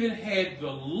David had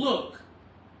the look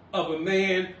of a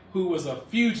man who was a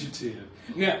fugitive.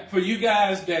 Now, for you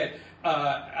guys that,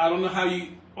 I don't know how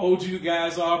old you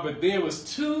guys are, but there was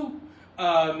two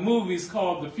movies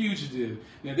called The Fugitive.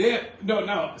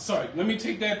 Now, sorry, let me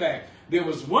take that back. There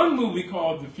was one movie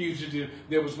called The Fugitive.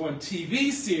 There was one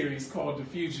TV series called The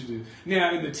Fugitive.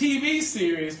 Now, in the TV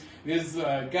series, there's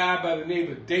a guy by the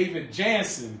name of David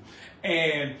Jansen.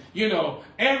 And, you know,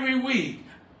 every week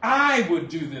I would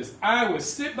do this. I would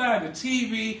sit by the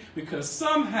TV, because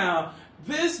somehow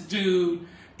this dude,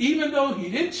 even though he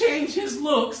didn't change his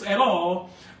looks at all,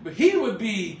 but he would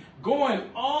be going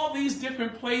all these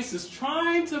different places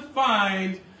trying to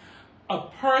find a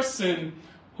person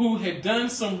who had done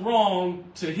some wrong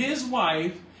to his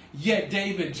wife, yet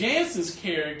David Jansen's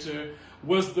character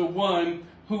was the one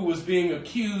who was being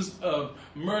accused of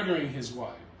murdering his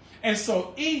wife. And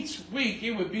so each week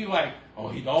it would be like, oh,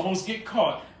 he'd almost get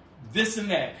caught, this and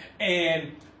that.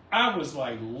 And I was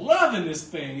like loving this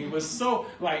thing. It was so,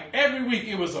 like, every week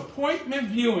it was appointment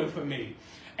viewing for me.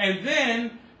 And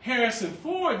then Harrison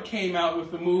Ford came out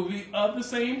with the movie of the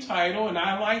same title, and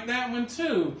I liked that one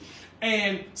too.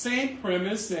 And same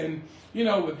premise, and, you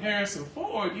know, with Harrison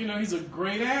Ford, you know, he's a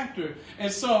great actor.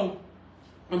 And so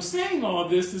I'm saying all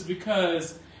this is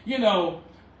because, you know,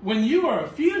 when you are a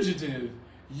fugitive,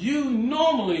 you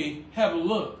normally have a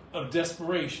look of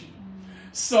desperation.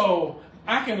 So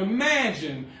I can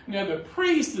imagine, now the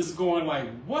priest is going like,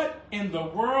 what in the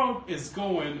world is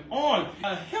going on?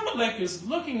 Ahimelech is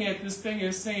looking at this thing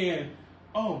and saying,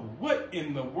 oh, what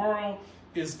in the world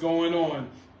is going on?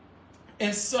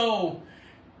 And so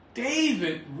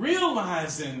David,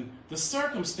 realizing the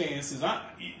circumstances,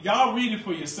 y'all read it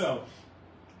for yourself,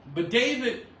 but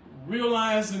David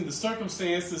realizing the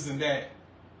circumstances and that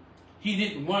he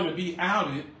didn't want to be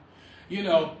outed, you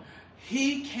know,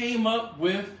 he came up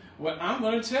with what I'm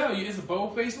going to tell you is a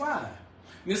bold-faced lie.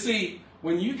 You see,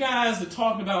 when you guys are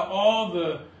talking about all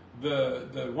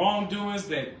the wrongdoings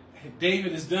that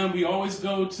David has done, we always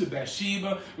go to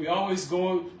Bathsheba. We always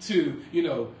go to, you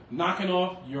know, knocking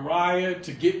off Uriah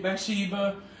to get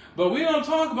Bathsheba. But we don't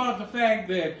talk about the fact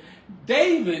that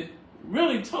David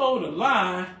really told a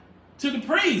lie to the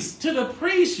priest,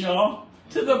 y'all,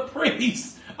 to the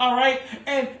priest. All right,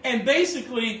 and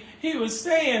basically he was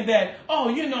saying that, oh,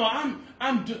 you know, I'm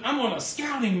on a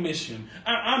scouting mission.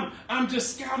 I'm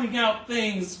just scouting out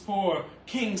things for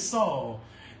King Saul,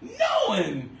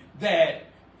 knowing that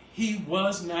he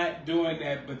was not doing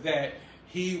that, but that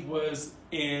he was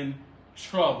in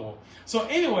trouble. So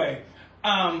anyway,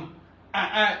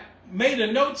 I made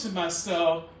a note to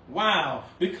myself, wow,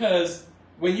 because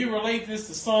when you relate this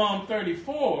to Psalm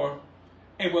 34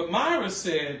 and what Myra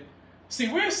said, see,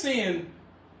 we're seeing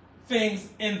things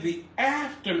in the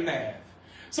aftermath.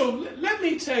 So let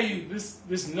me tell you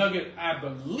this nugget I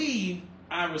believe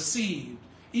I received,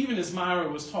 even as Myra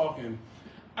was talking.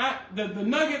 The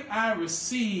nugget I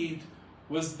received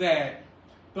was that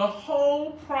the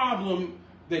whole problem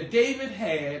that David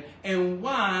had and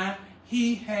why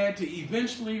he had to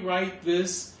eventually write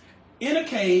this in a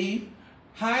cave,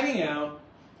 hiding out,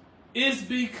 is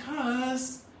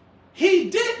because he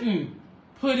didn't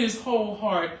put his whole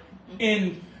heart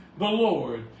in the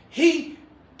Lord. He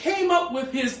came up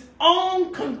with his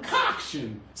own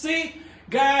concoction. See,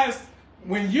 guys,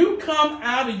 when you come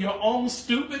out of your own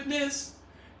stupidness,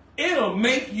 it'll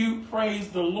make you praise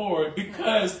the Lord,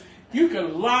 because you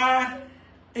can lie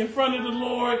in front of the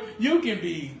Lord. You can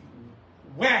be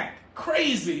whacked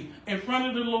crazy in front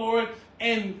of the Lord,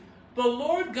 and the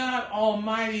Lord God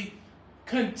Almighty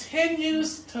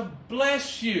continues to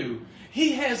bless you.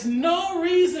 He has no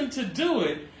reason to do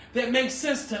it that makes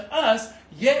sense to us,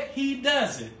 yet he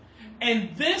does it.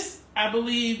 And this, I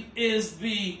believe, is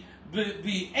the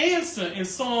answer in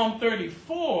Psalm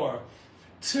 34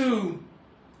 to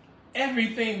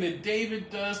everything that David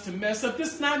does to mess up.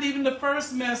 This is not even the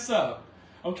first mess up.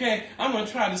 Okay, I'm going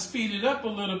to try to speed it up a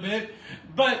little bit.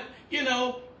 But,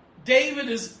 David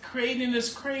is creating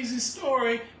this crazy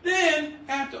story. Then,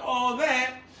 after all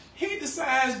that, he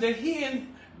decides that he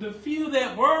and the few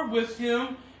that were with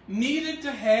him needed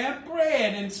to have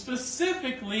bread, and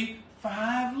specifically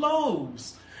 5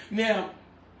 loaves. Now,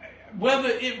 whether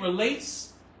it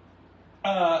relates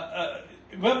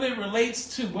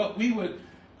to what we would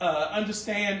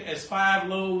understand as 5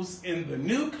 loaves in the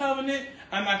new covenant,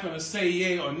 I'm not going to say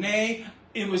yay or nay.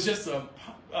 It was just a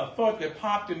thought that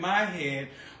popped in my head,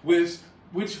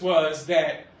 which was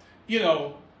that,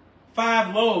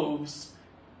 5 loaves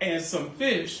and some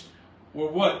fish were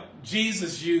what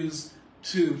Jesus used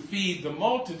to feed the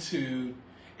multitude.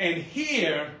 And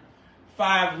here,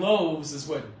 5 loaves is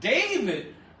what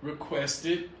David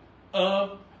requested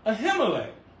of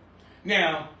Ahimelech.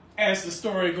 Now, as the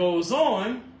story goes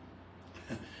on,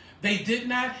 they did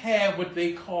not have what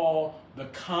they call the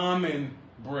common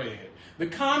bread. The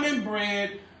common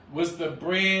bread was the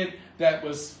bread that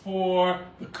was for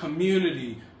the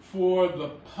community, for the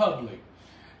public.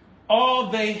 All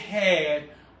they had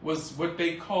was what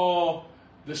they call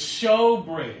the show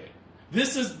bread.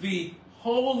 This is the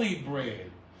holy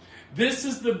bread. This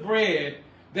is the bread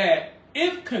that,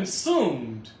 if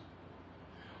consumed,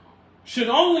 should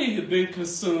only have been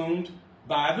consumed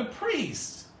by the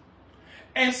priest.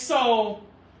 And so,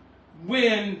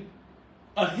 when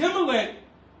Ahimelech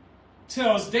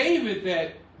tells David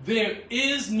that there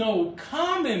is no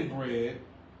common bread,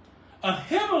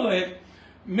 Ahimelech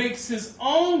makes his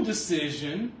own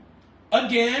decision.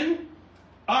 Again,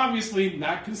 obviously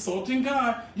not consulting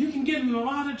God. You can get in a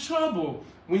lot of trouble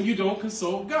when you don't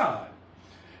consult God.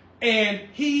 And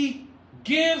he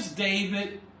gives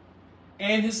David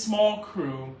and his small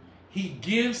crew, he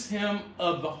gives him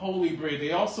of the holy bread.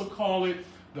 They also call it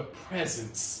the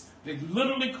presence. They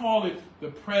literally call it the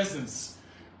presence.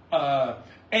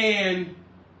 And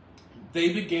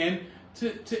they began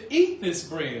to eat this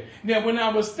bread. Now, when I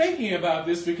was thinking about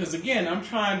this, because again, I'm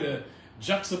trying to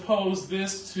juxtapose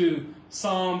this to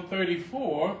Psalm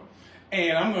 34,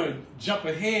 and I'm going to jump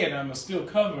ahead. I'm going to still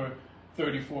cover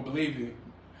 34, believe me.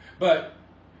 But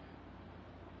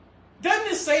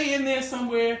doesn't it say in there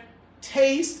somewhere,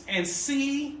 taste and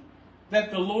see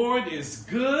that the Lord is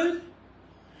good?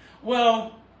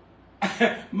 Well,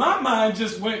 my mind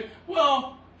just went,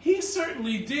 well, he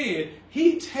certainly did.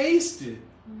 He tasted,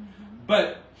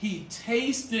 but he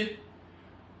tasted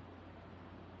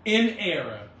in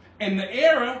error. And the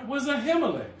error was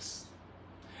Ahimelech's.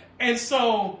 And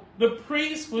so the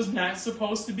priest was not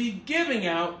supposed to be giving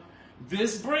out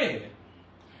this bread.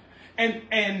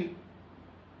 And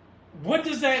what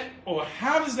does that, or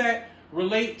how does that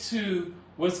relate to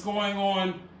what's going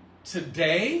on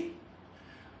today?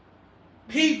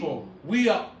 People, we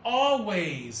are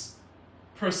always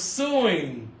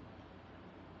pursuing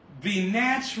the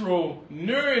natural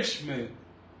nourishment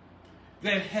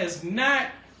that has not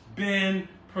been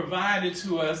provided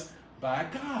to us by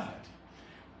God.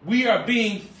 We are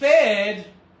being fed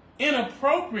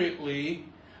inappropriately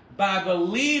by the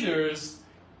leaders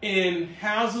in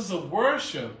houses of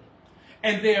worship,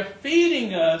 and they're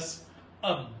feeding us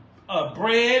a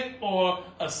bread or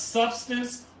a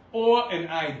substance or an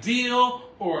ideal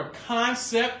or a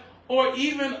concept or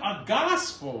even a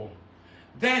gospel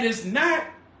that is not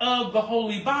of the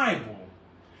Holy Bible.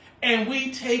 And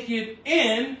we take it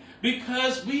in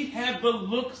because we have the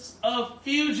looks of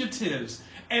fugitives.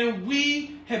 And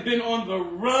we have been on the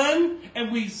run,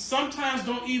 and we sometimes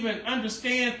don't even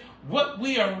understand what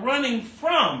we are running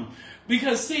from.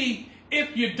 Because, see,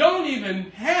 if you don't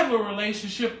even have a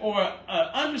relationship or an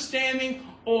understanding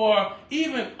or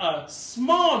even a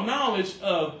small knowledge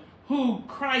of who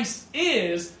Christ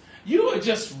is, you are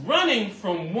just running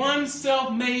from one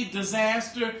self-made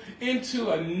disaster into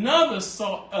another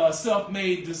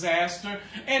self-made disaster.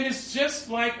 And it's just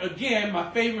like, again, my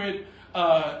favorite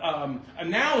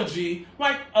analogy,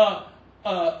 like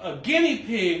a guinea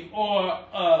pig or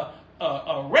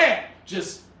a rat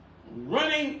just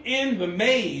running in the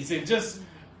maze and just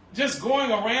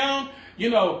going around.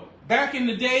 Back in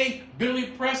the day, Billy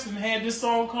Preston had this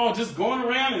song called "Just Going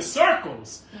Around in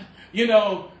Circles."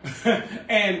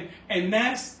 And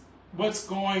that's what's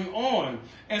going on.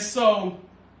 And so,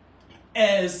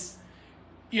 as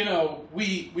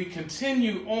we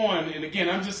continue on, and again,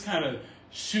 I'm just kind of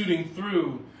shooting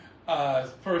through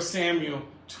 1 Samuel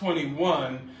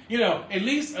 21. At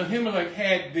least Ahimelech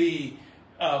had the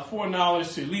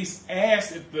foreknowledge to at least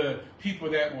ask if the people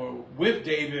that were with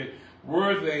David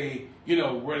were they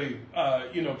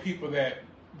people that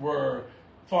were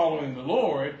following the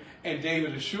Lord, and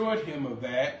David assured him of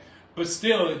that. But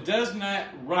still, it does not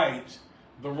right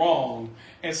the wrong.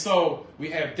 And so we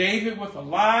have David with a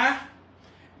lie,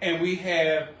 and we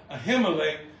have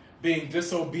Ahimelech being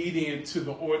disobedient to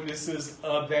the ordinances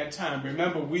of that time.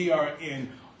 Remember, we are in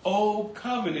Old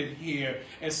Covenant here,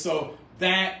 and so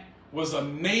that was a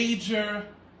major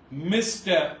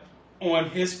misstep on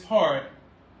his part.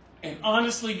 And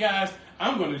honestly, guys,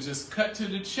 I'm going to just cut to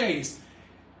the chase.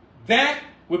 That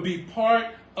would be part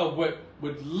of what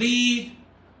would lead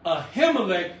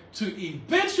Ahimelech to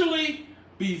eventually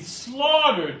be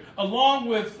slaughtered along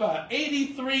with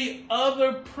 83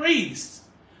 other priests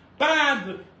by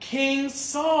the King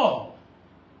Saul.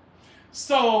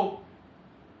 So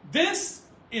this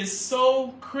is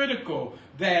so critical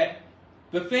that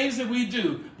the things that we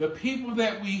do, the people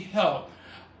that we help,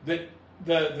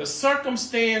 the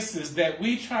circumstances that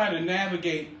we try to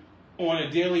navigate on a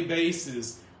daily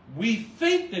basis, we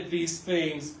think that these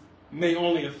things may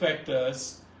only affect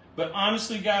us. But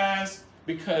honestly, guys,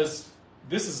 because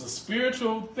this is a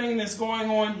spiritual thing that's going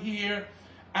on here,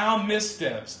 our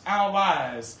missteps, our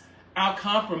lies, our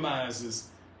compromises,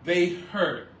 they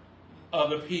hurt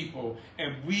other people.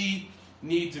 And we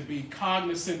need to be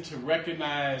cognizant to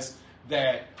recognize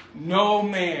that no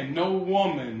man, no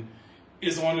woman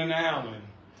is on an island.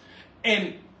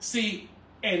 And see,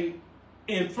 and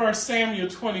in 1 Samuel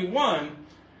 21,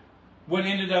 what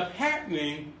ended up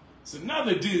happening is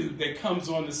another dude that comes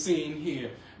on the scene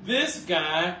here. This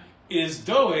guy is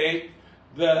Doeg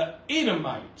the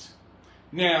Edomite.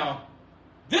 Now,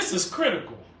 this is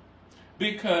critical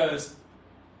because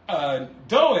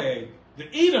Doeg the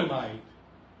Edomite,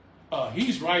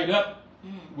 he's right up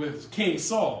with King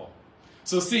Saul.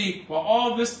 So see, while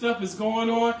all this stuff is going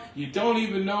on, you don't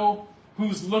even know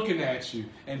who's looking at you.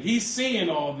 And he's seeing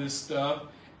all this stuff.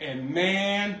 And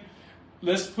man,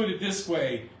 let's put it this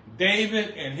way.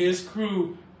 David and his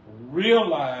crew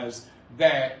realized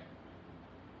that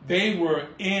they were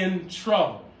in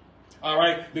trouble. All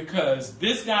right? Because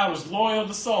this guy was loyal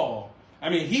to Saul.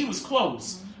 I mean, he was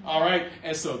close. All right?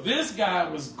 And so this guy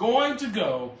was going to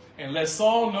go and let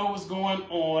Saul know what's going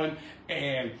on,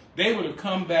 and they would have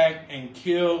come back and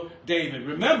killed David.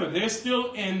 Remember, they're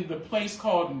still in the place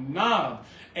called Nob,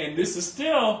 and this is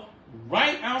still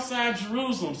right outside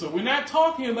Jerusalem. So we're not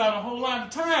talking about a whole lot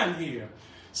of time here.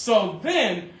 So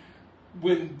then,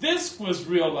 when this was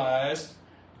realized,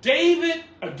 David,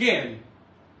 again,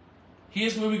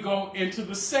 here's where we go into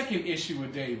the second issue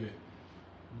with David.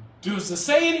 Does it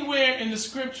say anywhere in the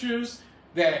scriptures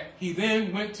that he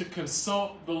then went to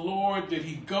consult the Lord? Did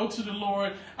he go to the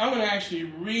Lord? I'm going to actually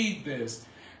read this.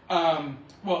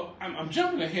 Well, I'm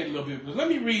jumping ahead a little bit, but let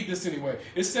me read this anyway.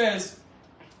 It says,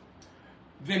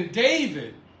 "Then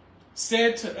David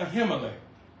said to Ahimelech,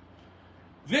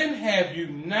 'Then have you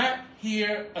not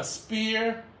here a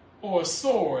spear or a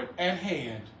sword at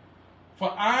hand?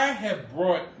 For I have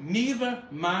brought neither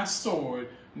my sword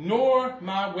nor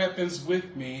my weapons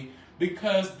with me,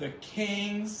 because the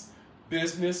king's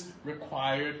business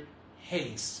required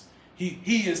haste.'"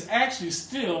 He is actually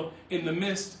still in the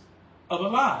midst of a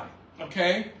lie,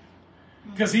 okay?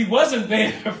 Because he wasn't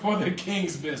there for the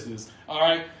king's business, all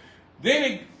right?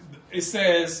 Then it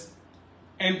says,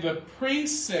 "And the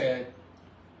priest said,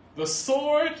 'The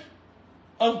sword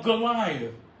of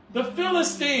Goliath, the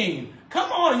Philistine.'"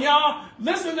 Come on, y'all.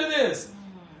 Listen to this.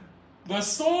 "The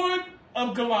sword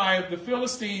of Goliath, the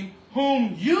Philistine,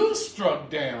 whom you struck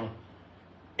down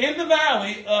in the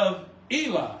valley of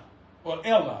Elah, or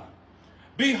Elah.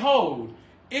 Behold,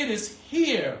 it is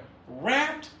here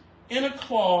wrapped in a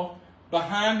cloth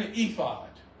behind the ephod.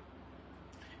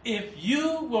 If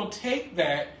you will take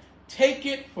that, take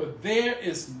it, for there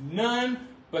is none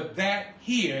but that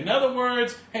here." In other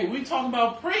words, hey, we talking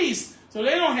about priests, so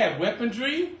they don't have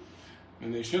weaponry.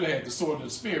 And they should have had the sword and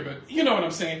the spear, but you know what I'm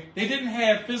saying. They didn't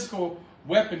have physical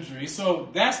weaponry, so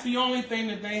that's the only thing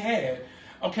that they had.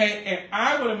 Okay, and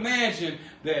I would imagine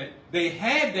that they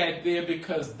had that there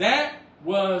because that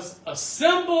was a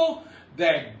symbol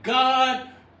that God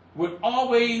would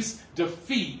always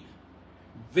defeat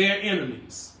their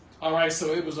enemies. All right,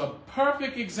 so it was a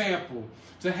perfect example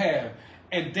to have.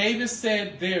 And David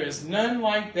said, "There is none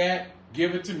like that.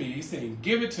 Give it to me." He's saying,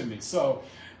 "Give it to me." So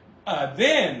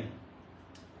then,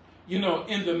 you know,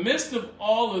 in the midst of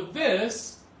all of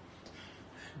this,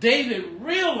 David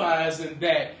realizing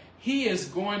that he is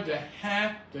going to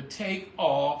have to take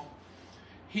off,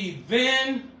 he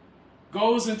then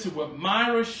goes into what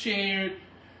Myra shared,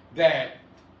 that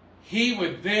he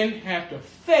would then have to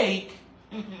fake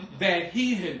that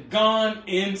he had gone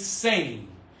insane.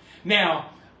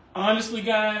 Now, honestly,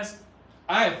 guys,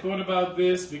 I have thought about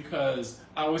this because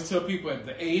I always tell people at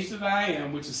the age that I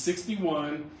am, which is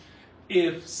 61,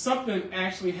 if something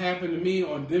actually happened to me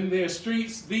on them there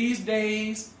streets these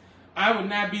days, I would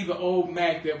not be the old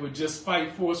Mac that would just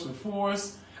fight force with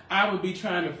force. I would be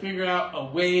trying to figure out a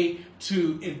way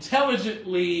to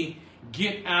intelligently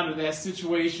get out of that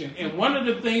situation. And one of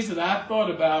the things that I thought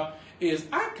about is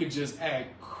I could just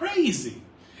act crazy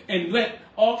and let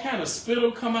all kind of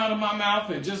spittle come out of my mouth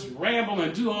and just ramble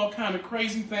and do all kind of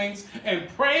crazy things and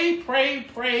pray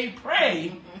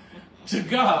to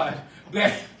God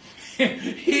that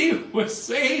he would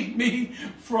save me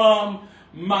from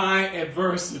my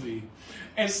adversity.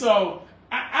 And so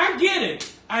I get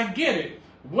it. I get it.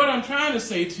 What I'm trying to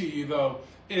say to you, though,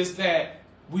 is that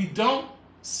we don't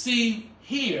see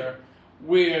here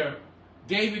where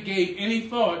David gave any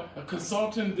thought of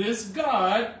consulting this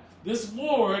God, this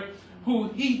Lord, who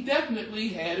he definitely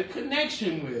had a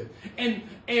connection with. And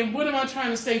what am I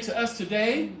trying to say to us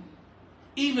today?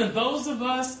 Even those of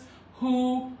us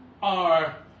who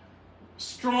are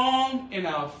strong in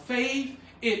our faith,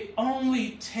 it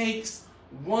only takes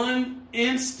one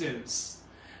instance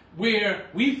where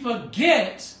we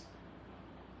forget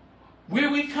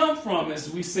where we come from, as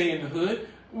we say in the hood.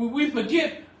 We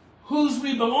forget whose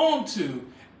we belong to,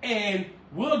 and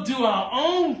we'll do our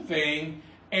own thing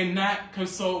and not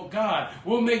consult God.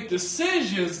 We'll make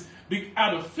decisions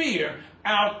out of fear,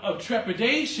 out of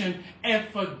trepidation, and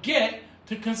forget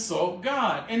to consult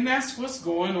God. And that's what's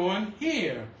going on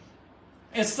here.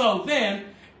 And so then,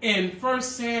 in 1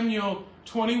 Samuel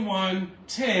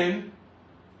 21:10,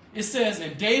 it says,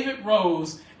 "And David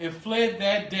rose and fled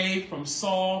that day from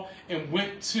Saul and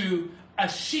went to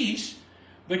Achish,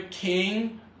 the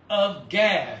king of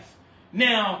Gath."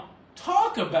 Now,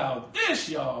 talk about this,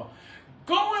 y'all.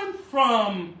 Going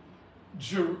from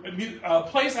a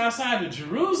place outside of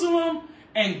Jerusalem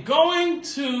and going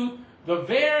to the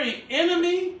very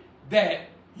enemy that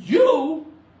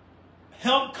you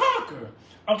helped conquer.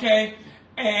 Okay?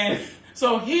 And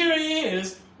so here he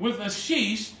is with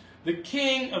Achish, the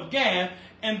king of Gath,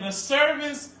 and the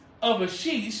servants of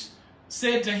Achish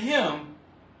said to him,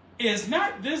 "Is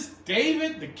not this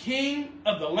David, the king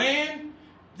of the land?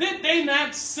 Did they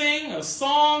not sing a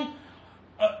song,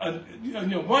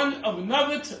 one of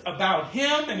another about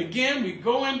him?" And again, we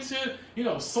go into,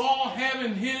 Saul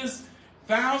having his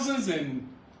thousands and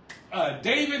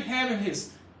David having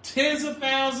his tens of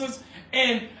thousands.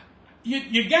 And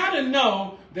you got to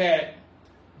know that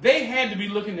they had to be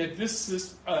looking at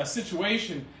this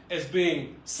situation as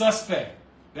being suspect.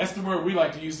 That's the word we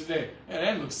like to use today. Yeah,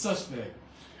 that looks suspect.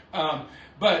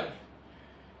 But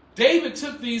David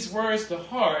took these words to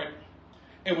heart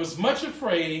and was much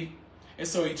afraid, and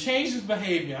so he changed his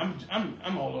behavior.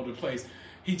 I'm all over the place.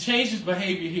 He changed his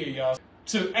behavior here, y'all,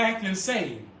 to act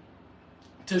insane,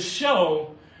 to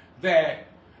show that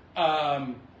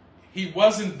he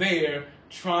wasn't there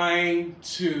trying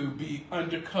to be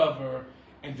undercover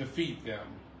and defeat them.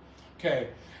 Okay,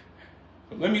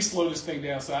 but let me slow this thing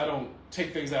down so I don't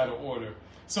take things out of order.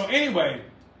 So anyway,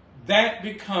 that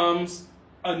becomes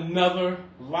another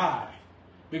lie,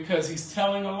 because he's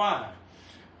telling a lie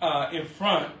in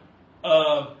front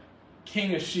of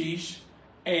King Achish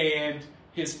and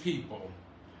his people.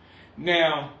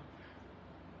 Now,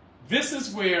 this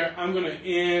is where I'm going to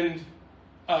end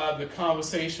the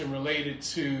conversation related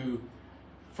to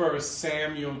 1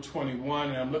 Samuel 21,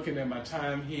 and I'm looking at my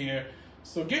time here.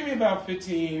 So give me about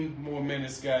 15 more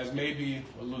minutes, guys, maybe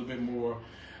a little bit more.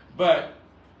 But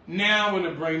now I'm going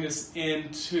to bring this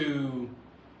into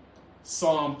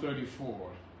Psalm 34.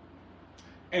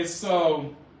 And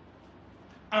so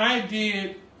I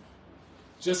did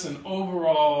just an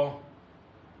overall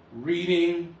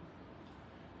reading,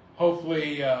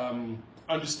 hopefully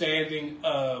understanding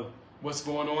of what's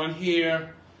going on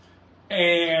here.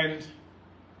 And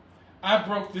I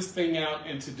broke this thing out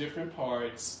into different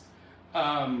parts.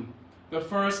 The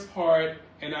first part,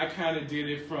 and I kind of did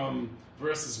it from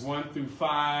verses 1 through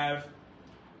 5,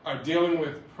 are dealing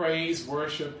with praise,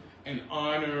 worship, and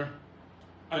honor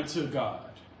unto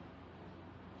God.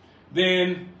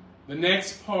 Then the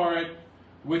next part,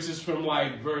 which is from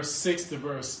like verse 6 to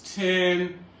verse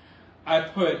 10, I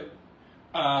put,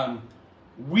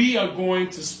 we are going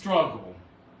to struggle,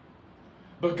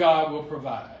 but God will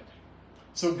provide.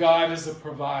 So God is a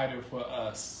provider for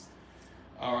us.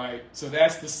 All right, so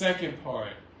that's the second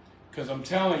part. Because I'm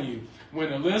telling you,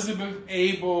 when Elizabeth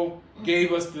Abel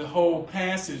gave us the whole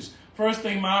passage, first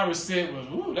thing Myra said was,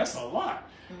 "Ooh, that's a lot."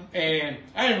 And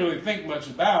I didn't really think much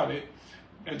about it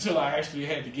until I actually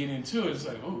had to get into it. It's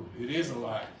like, "Ooh, it is a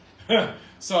lot."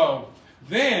 So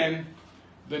then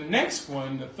the next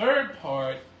one, the third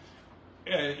part,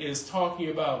 is talking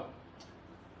about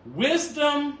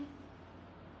wisdom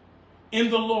in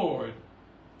the Lord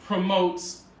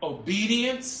promotes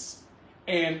obedience,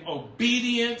 and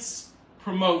obedience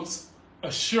promotes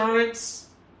assurance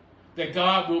that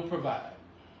God will provide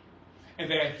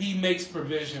and that he makes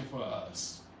provision for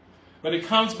us. But it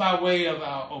comes by way of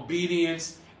our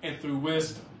obedience and through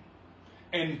wisdom.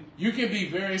 And you can be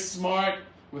very smart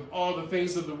with all the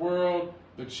things of the world,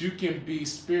 but you can be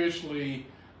spiritually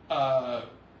dumb.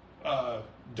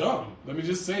 Let me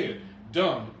just say it.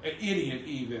 Dumb, an idiot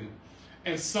even.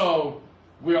 And so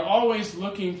we're always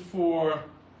looking for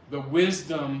the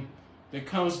wisdom that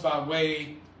comes by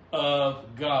way of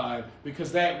God,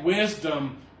 because that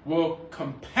wisdom will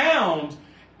compound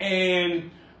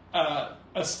and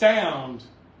astound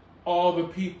all the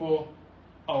people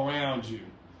around you.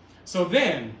 So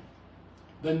then,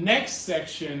 the next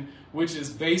section, which is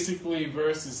basically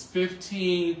verses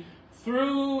 15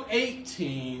 through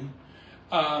 18,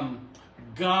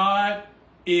 God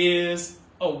is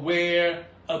aware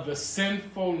of the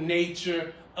sinful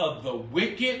nature of the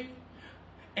wicked,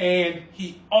 and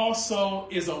he also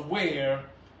is aware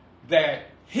that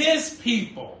his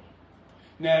people,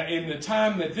 now in the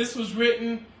time that this was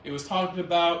written, it was talking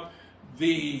about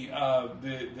the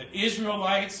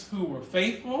Israelites who were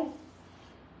faithful,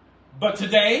 but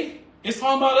today it's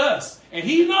talking about us, and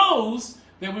he knows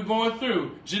that we're going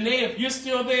through. Janae, if you're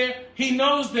still there, he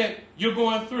knows that you're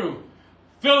going through.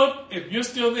 Philip, if you're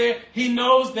still there, he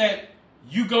knows that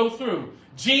you go through.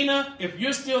 Gina, if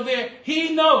you're still there,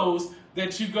 he knows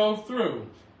that you go through.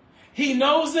 He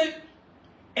knows it,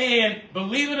 and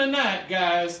believe it or not,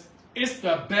 guys, it's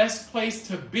the best place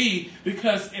to be,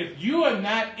 because if you are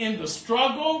not in the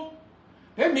struggle,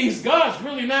 that means God's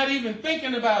really not even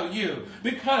thinking about you.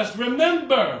 Because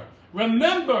remember,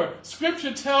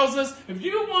 Scripture tells us if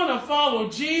you want to follow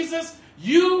Jesus,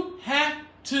 you have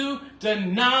to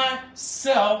deny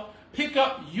self, pick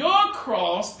up your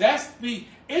cross, that's the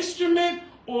instrument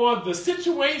or the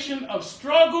situation of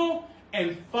struggle,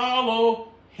 and follow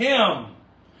him.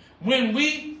 When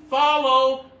we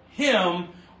follow him,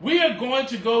 we are going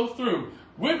to go through.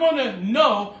 We're going to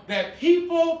know that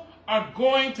people are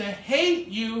going to hate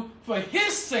you for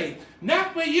his sake.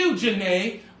 Not for you,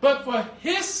 Janae, but for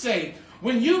his sake.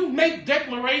 When you make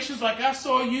declarations like I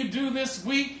saw you do this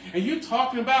week, and you're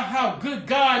talking about how good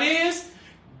God is,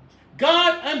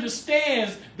 God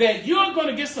understands that you're going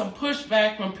to get some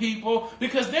pushback from people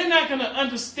because they're not going to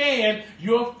understand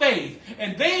your faith.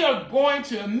 And they are going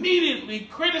to immediately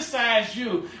criticize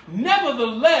you.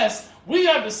 Nevertheless, we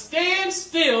are to stand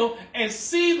still and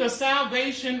see the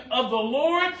salvation of the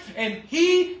Lord, and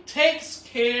he takes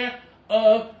care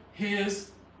of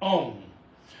his own.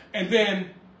 And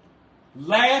then,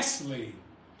 lastly,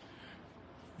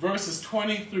 verses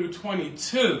 20 through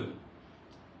 22.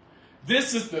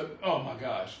 This is the, oh my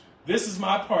gosh, this is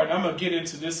my part. I'm going to get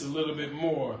into this a little bit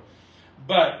more.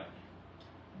 But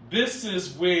this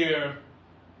is where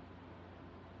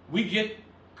we get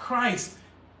Christ.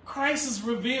 Christ is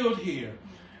revealed here,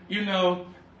 you know.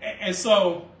 And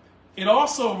so it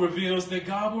also reveals that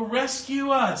God will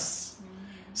rescue us.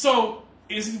 So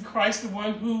isn't Christ the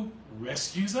one who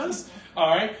rescues us? All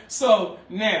right. So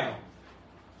now,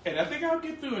 and I think I'll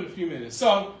get through in a few minutes.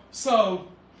 So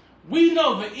we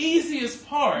know the easiest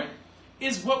part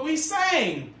is what we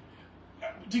sang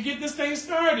to get this thing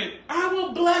started. I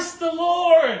will bless the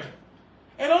Lord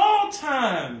at all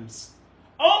times.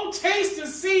 Oh, taste and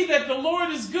see that the Lord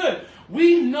is good.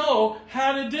 We know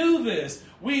how to do this.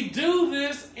 We do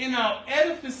this in our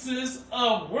edifices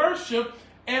of worship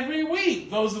every week.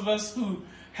 Those of us who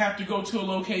have to go to a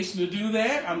location to do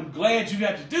that, I'm glad you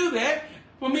have to do that.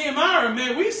 For me and Myra,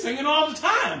 man, we sing it all the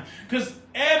time. Because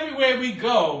everywhere we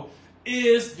go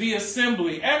is the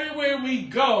assembly. Everywhere we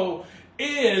go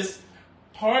is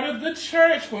part of the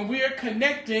church when we are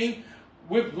connecting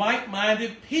with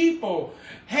like-minded people.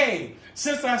 Hey,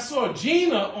 since I saw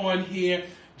Gina on here,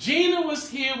 Gina was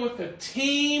here with a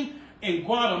team in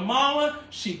Guatemala.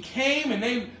 She came and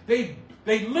they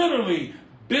literally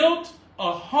built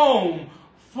a home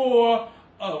for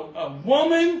a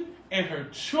woman and her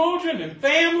children and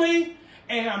family.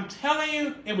 And I'm telling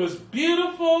you, it was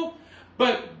beautiful.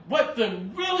 But what the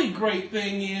really great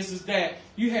thing is that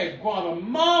you had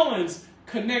Guatemalans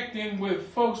connecting with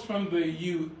folks from the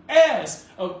U.S.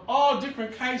 of all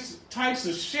different types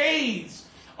of shades,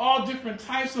 all different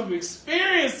types of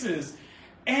experiences.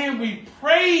 And we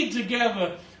prayed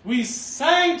together. We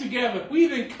sang together. We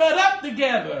even cut up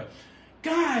together.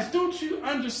 Guys, don't you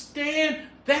understand?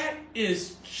 That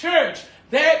is church.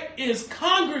 That is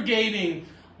congregating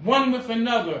one with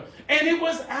another. And it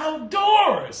was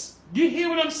outdoors. You hear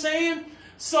what I'm saying?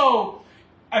 So,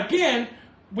 again,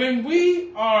 when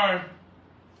we are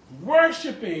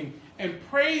worshiping and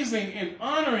praising and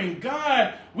honoring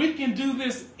God. We can do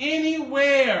this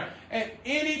anywhere, at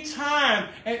any time,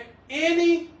 at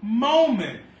any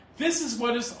moment. This is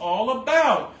what it's all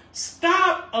about.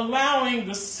 Stop allowing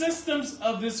the systems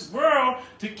of this world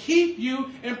to keep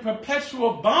you in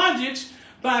perpetual bondage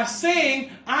by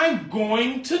saying, I'm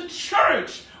going to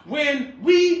church, when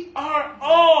we are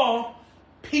all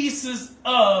pieces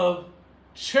of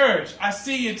church. I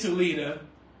see you, Toledo.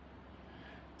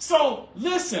 So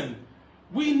listen,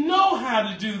 we know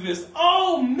how to do this.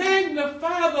 Oh,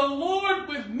 magnify the Lord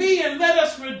with me and let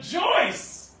us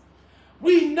rejoice.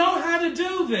 We know how to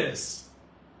do this.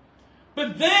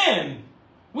 But then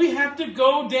we have to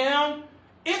go down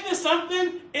into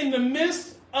something in the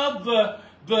midst of the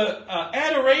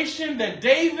adoration that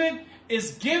David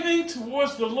is giving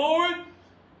towards the Lord.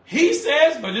 He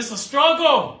says, but it's a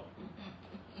struggle.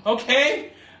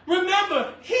 Okay?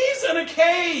 Remember, he's in a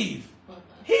cave.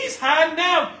 He's hiding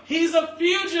out. He's a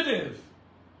fugitive.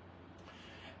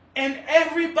 And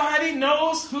everybody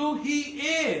knows who he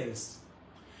is.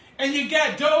 And you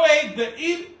got Doeg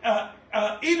the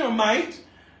Edomite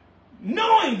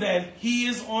knowing that he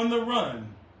is on the run.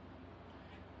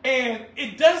 And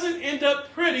it doesn't end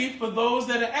up pretty for those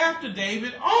that are after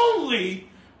David, only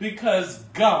because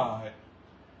God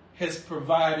has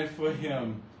provided for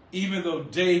him, even though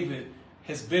David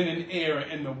has been in error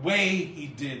in the way he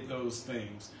did those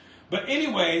things. But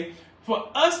anyway, for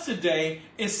us today,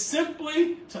 it's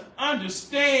simply to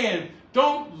understand,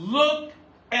 don't look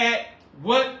at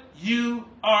what you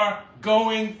are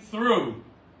going through.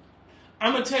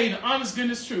 I'm going to tell you the honest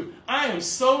goodness truth. I am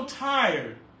so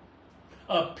tired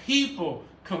of people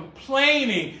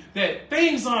complaining that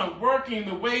things aren't working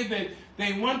the way that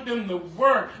they want them to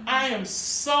work. I am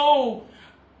so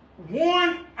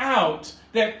worn out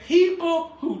that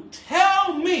people who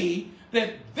tell me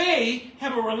that they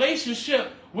have a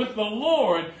relationship with the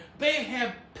Lord, they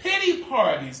have pity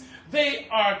parties, they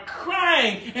are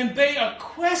crying, and they are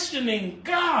questioning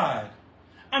God.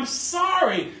 I'm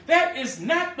sorry, that is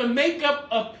not the makeup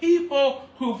of people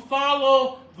who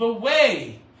follow the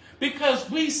way. Because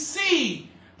we see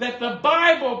that the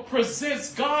Bible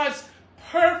presents God's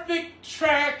perfect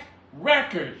track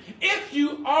record. If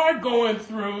you are going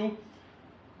through,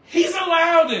 he's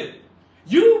allowed it.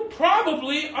 You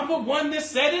probably are the one that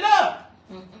set it up.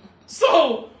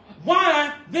 So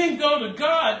why then go to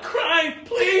God crying,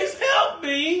 please help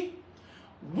me,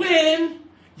 when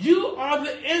you are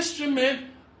the instrument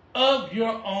of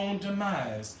your own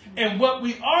demise? And what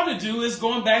we ought to do is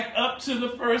going back up to the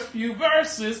first few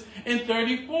verses in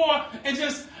 34 and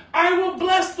just, I will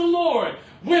bless the Lord.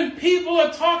 When people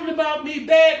are talking about me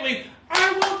badly,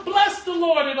 I will bless the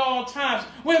Lord at all times.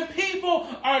 When people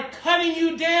are cutting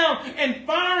you down and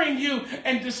firing you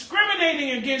and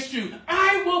discriminating against you,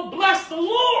 I will bless the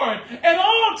Lord at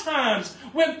all times.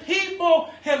 When people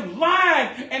have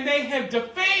lied and they have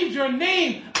defamed your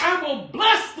name, I will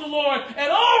bless the Lord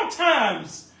at all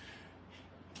times.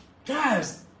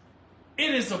 Guys,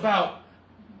 it is about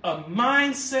a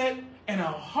mindset and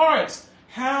our hearts,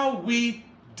 how we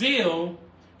deal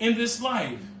in this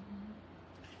life.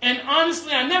 And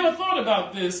honestly, I never thought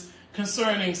about this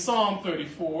concerning Psalm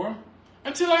 34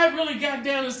 until I really got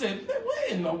down and said,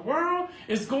 what in the world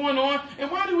is going on?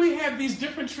 And why do we have these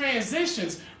different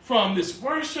transitions from this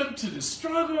worship to the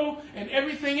struggle and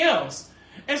everything else?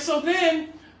 And so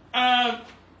then,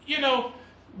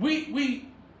 we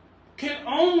can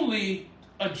only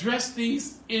address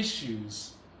these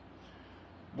issues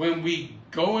when we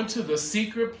go into the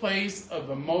secret place of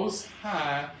the Most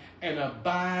High and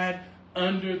abide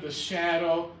under the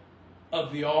shadow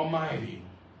of the Almighty.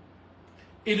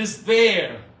 It is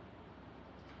there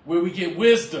where we get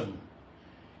wisdom.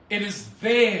 It is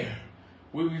there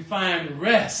where we find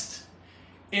rest.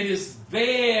 It is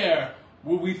there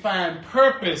where we find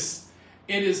purpose.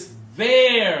 It is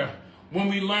there when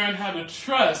we learn how to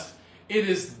trust. It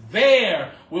is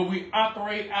there where we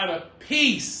operate out of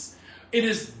peace. It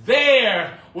is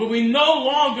there where we no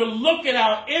longer look at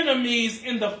our enemies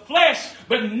in the flesh,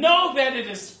 but know that it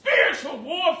is spiritual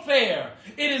warfare.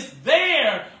 It is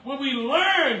there where we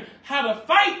learn how to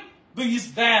fight these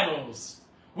battles.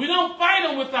 We don't fight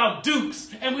them with our dukes,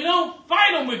 and we don't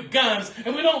fight them with guns,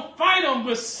 and we don't fight them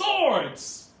with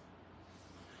swords.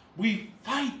 We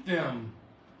fight them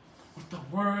with the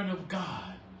Word of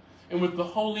God and with the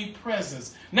holy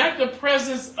presence. Not the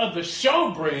presence of the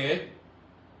showbread,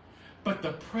 but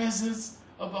the presence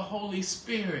of the Holy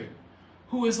Spirit,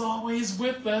 who is always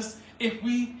with us if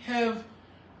we have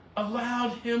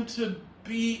allowed him to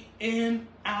be in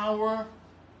our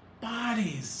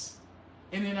bodies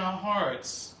and in our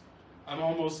hearts. I'm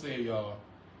almost there, y'all.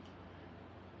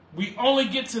 we only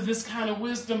get to this kind of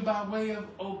wisdom by way of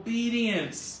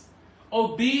obedience.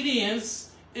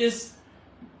 Obedience is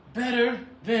better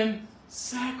than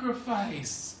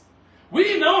sacrifice.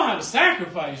 We know how to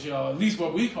sacrifice, y'all, at least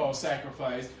what we call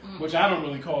sacrifice, which I don't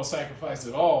really call sacrifice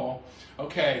at all.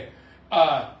 Okay,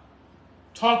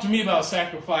 talk to me about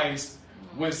sacrifice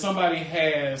when somebody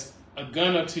has a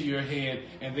gun up to your head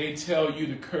and they tell you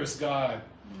to curse God.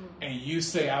 And you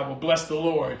say, I will bless the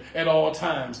Lord at all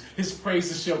times. His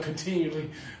praises shall continually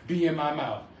be in my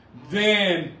mouth.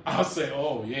 Then I'll say,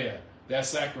 oh, yeah, that's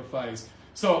sacrifice.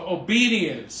 So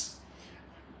obedience.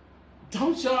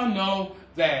 Don't y'all know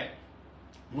that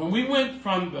when we went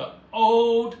from the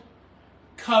old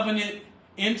covenant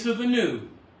into the new,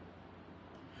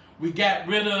 we got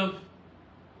rid of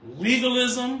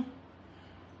legalism.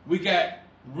 We got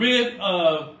rid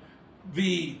of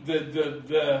the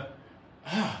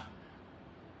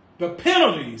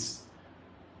penalties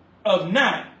of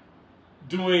not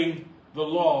doing the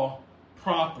law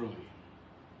properly.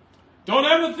 Don't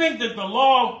ever think that the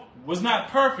law was not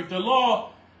perfect. The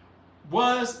law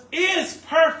is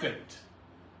perfect.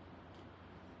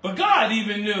 But God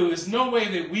even knew there's no way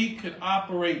that we could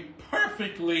operate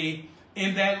perfectly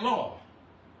in that law.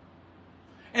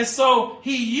 And so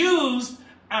he used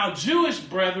our Jewish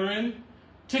brethren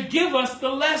to give us the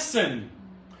lesson.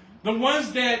 The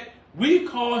ones that we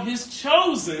call his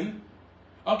chosen,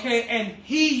 okay, and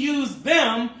he used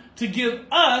them to give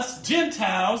us,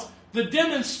 Gentiles, the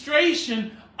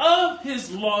demonstration of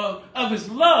his love,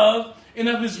 and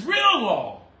of his real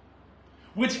law,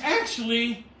 which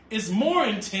actually is more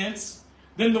intense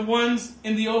than the ones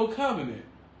in the old covenant.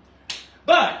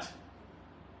 But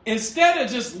instead of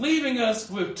just leaving us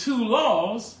with two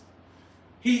laws,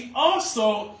 he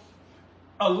also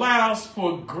allows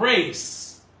for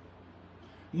grace,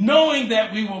 knowing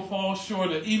that we will fall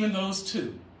short of even those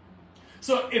two.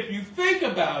 So if you think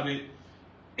about it,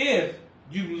 if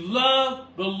you love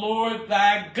the Lord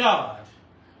thy God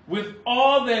with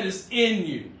all that is in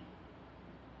you,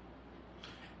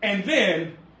 and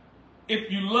then if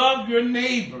you love your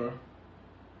neighbor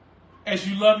as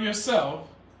you love yourself,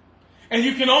 and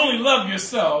you can only love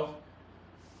yourself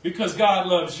because God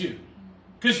loves you,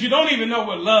 because you don't even know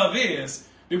what love is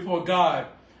before God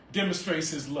demonstrates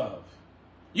his love.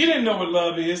 You didn't know what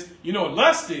love is. You know what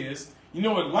lust is. You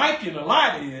know what liking a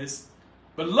lot is.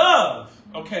 But love,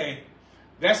 okay,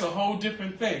 that's a whole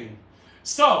different thing.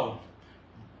 So,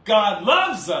 God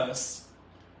loves us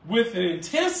with an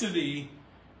intensity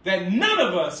that none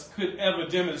of us could ever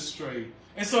demonstrate.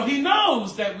 And so he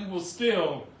knows that we will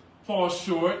still fall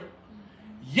short.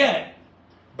 Yet,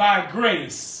 by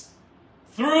grace,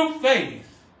 through faith,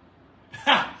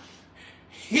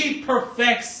 he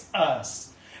perfects us.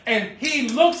 And he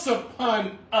looks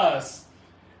upon us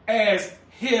as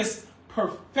his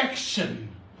perfection.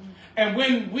 And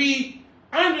when we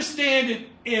understand it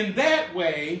in that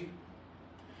way,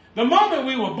 the moment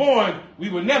we were born, we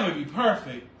would never be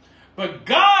perfect. But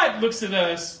God looks at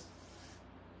us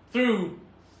through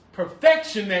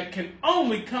perfection that can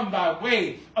only come by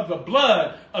way of the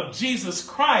blood of Jesus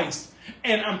Christ.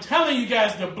 And I'm telling you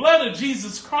guys, the blood of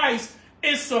Jesus Christ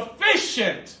is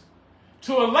sufficient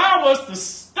to allow us to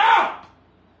stop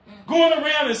going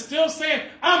around and still saying,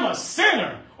 I'm a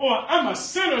sinner, or I'm a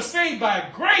sinner saved by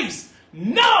grace.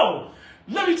 No!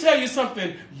 Let me tell you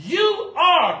something. You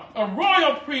are a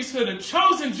royal priesthood, a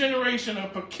chosen generation, a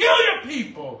peculiar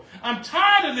people. I'm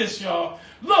tired of this, y'all.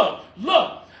 Look.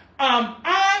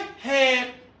 I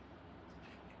had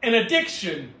an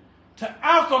addiction to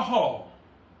alcohol.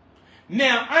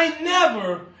 Now, I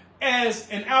never, as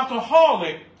an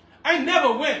alcoholic, I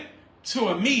never went to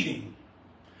a meeting.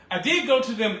 I did go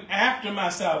to them after my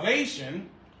salvation,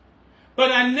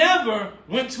 but I never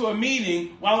went to a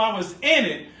meeting while I was in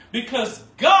it, because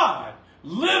God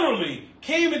literally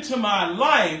came into my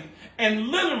life and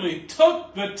literally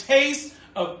took the taste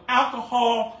of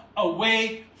alcohol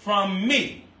away from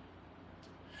me.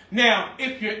 Now,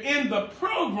 if you're in the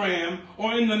program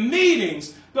or in the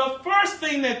meetings, the first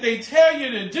thing that they tell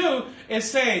you to do is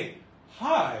say,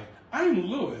 hi, I'm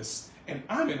Lewis, and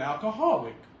I'm an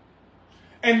alcoholic.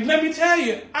 And let me tell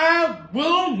you, I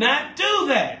will not do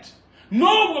that.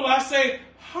 Nor will I say,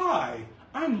 hi,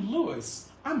 I'm Lewis,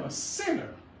 I'm a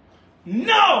sinner.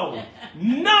 No,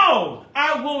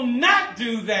 I will not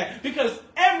do that, because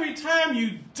every time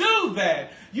you do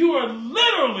that, you are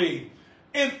literally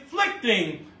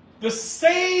inflicting the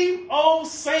same old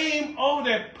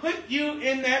that put you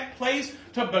in that place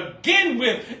to begin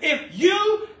with. If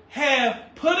you have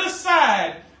put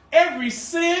aside every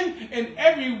sin and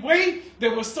every weight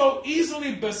that was so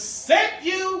easily beset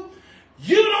you,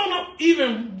 you don't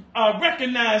even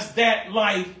recognize that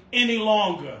life any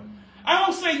longer. I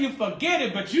don't say you forget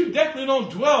it, but you definitely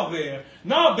don't dwell there.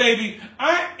 No, baby,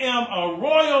 I am a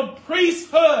royal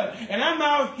priesthood, and I'm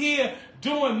out here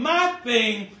doing my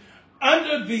thing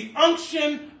under the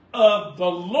unction of the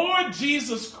Lord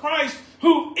Jesus Christ,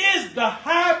 who is the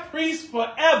high priest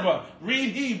forever.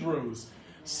 Read Hebrews.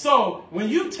 So when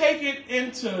you take it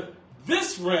into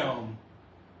this realm,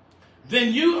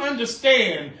 then you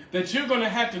understand that you're going to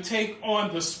have to take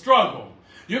on the struggle.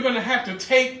 You're going to have to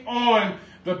take on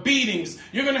the beatings.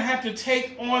 You're going to have to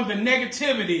take on the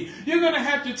negativity. You're going to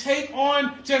have to take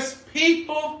on just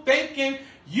people thinking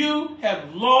you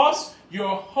have lost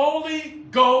your Holy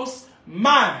Ghost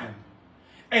mind.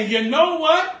 And you know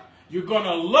what? You're going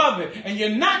to love it. And you're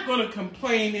not going to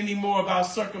complain anymore about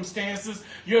circumstances.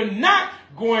 You're not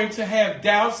going to have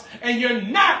doubts. And you're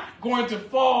not going to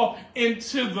fall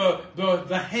into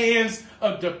the hands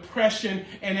of depression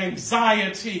and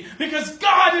anxiety. Because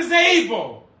God is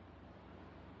able.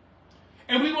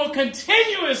 And we will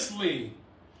continuously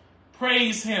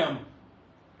praise him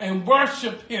and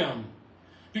worship him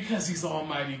because he's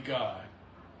Almighty God.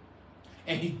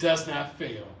 And he does not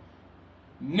fail.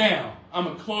 Now, I'm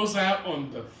going to close out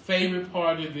on the favorite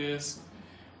part of this.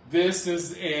 This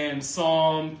is in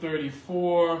Psalm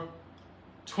 34,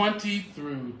 20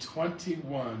 through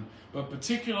 21, but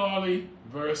particularly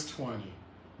verse 20.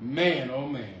 Man, oh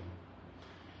man.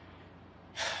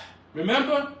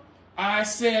 Remember, I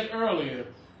said earlier,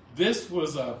 this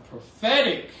was a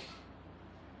prophetic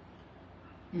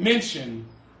mention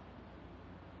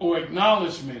or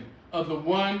acknowledgement of the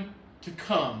one to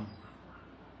come,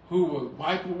 who would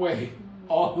wipe away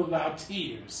all of our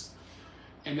tears.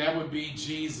 And that would be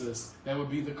Jesus. That would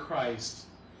be the Christ.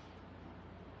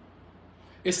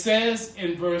 It says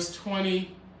in verse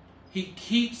 20, he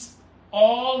keeps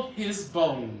all his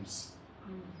bones,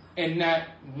 and not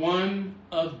one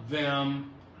of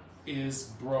them is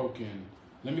broken.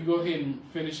 Let me go ahead and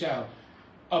finish out.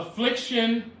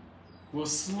 Affliction will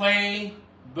slay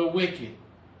the wicked,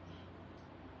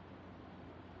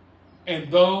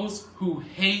 and those who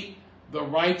hate the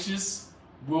righteous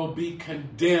will be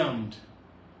condemned.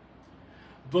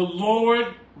 The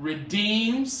Lord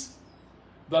redeems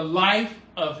the life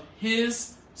of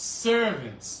his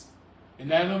servants.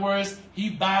 In other words, he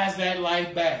buys that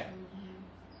life back.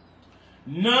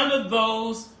 None of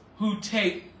those who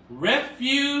take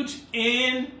refuge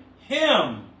in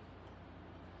him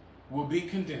will be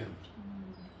condemned.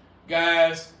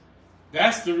 Guys,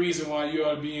 that's the reason why you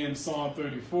ought to be in Psalm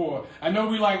 34. I know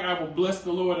we like, I will bless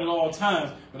the Lord at all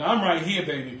times, but I'm right here,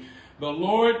 baby. The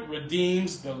Lord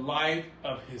redeems the life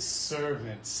of his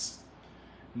servants.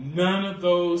 None of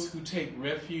those who take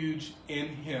refuge in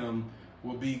him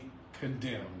will be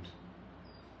condemned.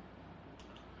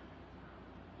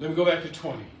 Let me go back to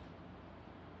 20.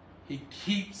 He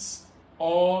keeps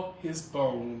all his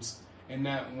bones, and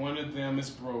not one of them is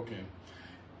broken.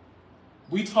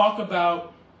 We talk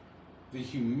about the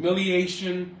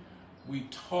humiliation. We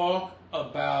talk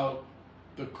about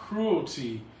the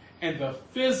cruelty and the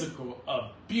physical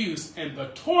abuse and the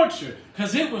torture,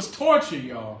 because it was torture,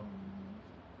 y'all,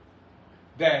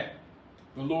 that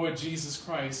the Lord Jesus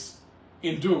Christ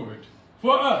endured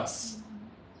for us.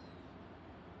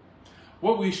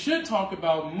 What we should talk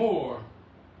about more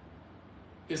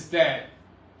is that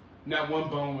not one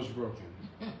bone was broken.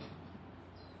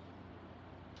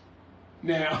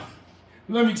 Now,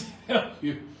 let me tell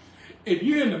you, if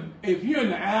you're in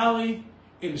the alley,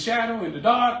 in the shadow, in the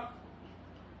dark,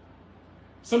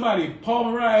 somebody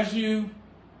pulverize you,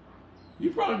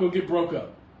 you're probably going to get broke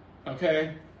up,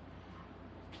 okay?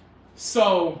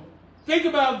 So, think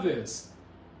about this.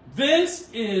 This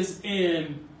is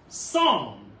in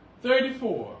Psalm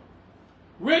 34,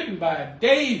 written by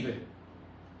David.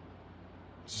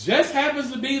 Just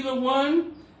happens to be the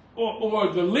one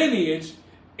or the lineage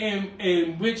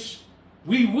in which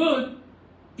we would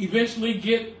eventually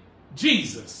get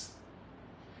Jesus.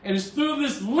 And it's through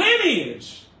this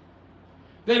lineage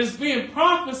that is being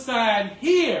prophesied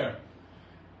here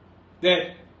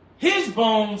that his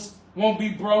bones won't be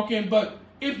broken. But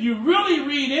if you really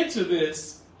read into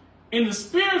this, in the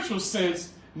spiritual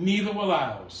sense, neither will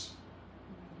ours.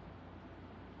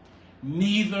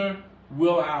 Neither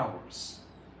will ours.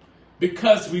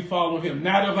 Because we follow him,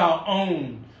 not of our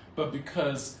own, but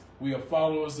because we are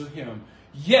followers of him.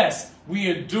 Yes, we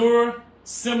endure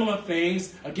similar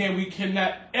things. Again, we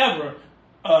cannot ever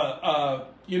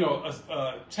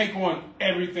take on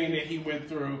everything that he went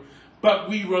through, but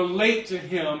we relate to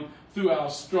him through our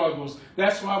struggles.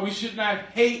 That's why we should not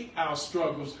hate our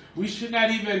struggles. We should not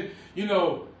even,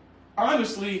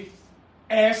 honestly,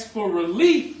 ask for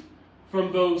relief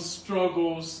from those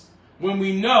struggles when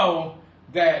we know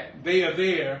that they are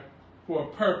there for a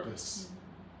purpose.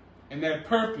 And that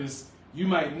purpose you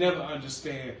might never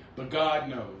understand, but God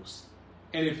knows.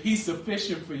 And if he's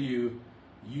sufficient for you,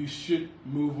 you should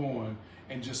move on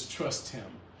and just trust him.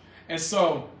 And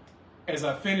so, as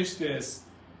I finish this,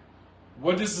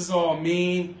 what does this all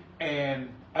mean? And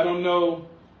I don't know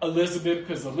Elizabeth,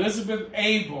 because Elizabeth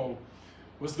Abel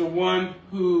was the one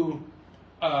who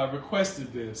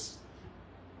requested this.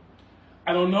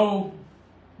 I don't know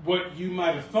what you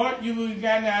might have thought you would have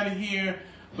gotten out of here,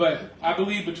 but I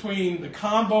believe between the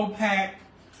combo pack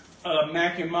of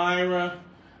Mac and Myra,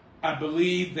 I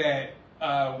believe that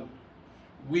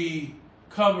we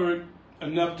covered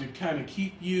enough to kind of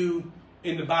keep you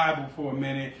in the Bible for a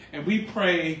minute, and we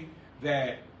pray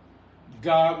that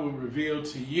God will reveal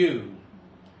to you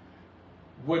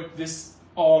what this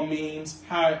all means,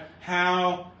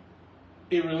 how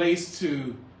it relates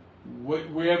to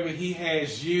wherever he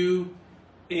has you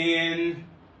in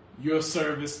your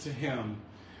service to him.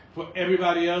 For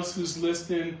everybody else who's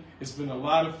listening, it's been a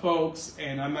lot of folks,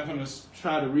 and I'm not going to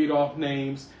try to read off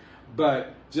names,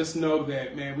 but just know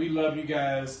that, man, we love you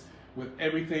guys with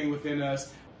everything within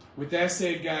us. With that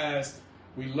said, guys,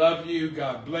 we love you.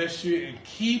 God bless you and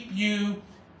keep you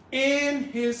in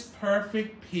his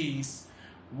perfect peace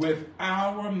with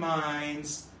our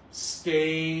minds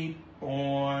stayed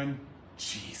on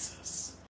Jesus.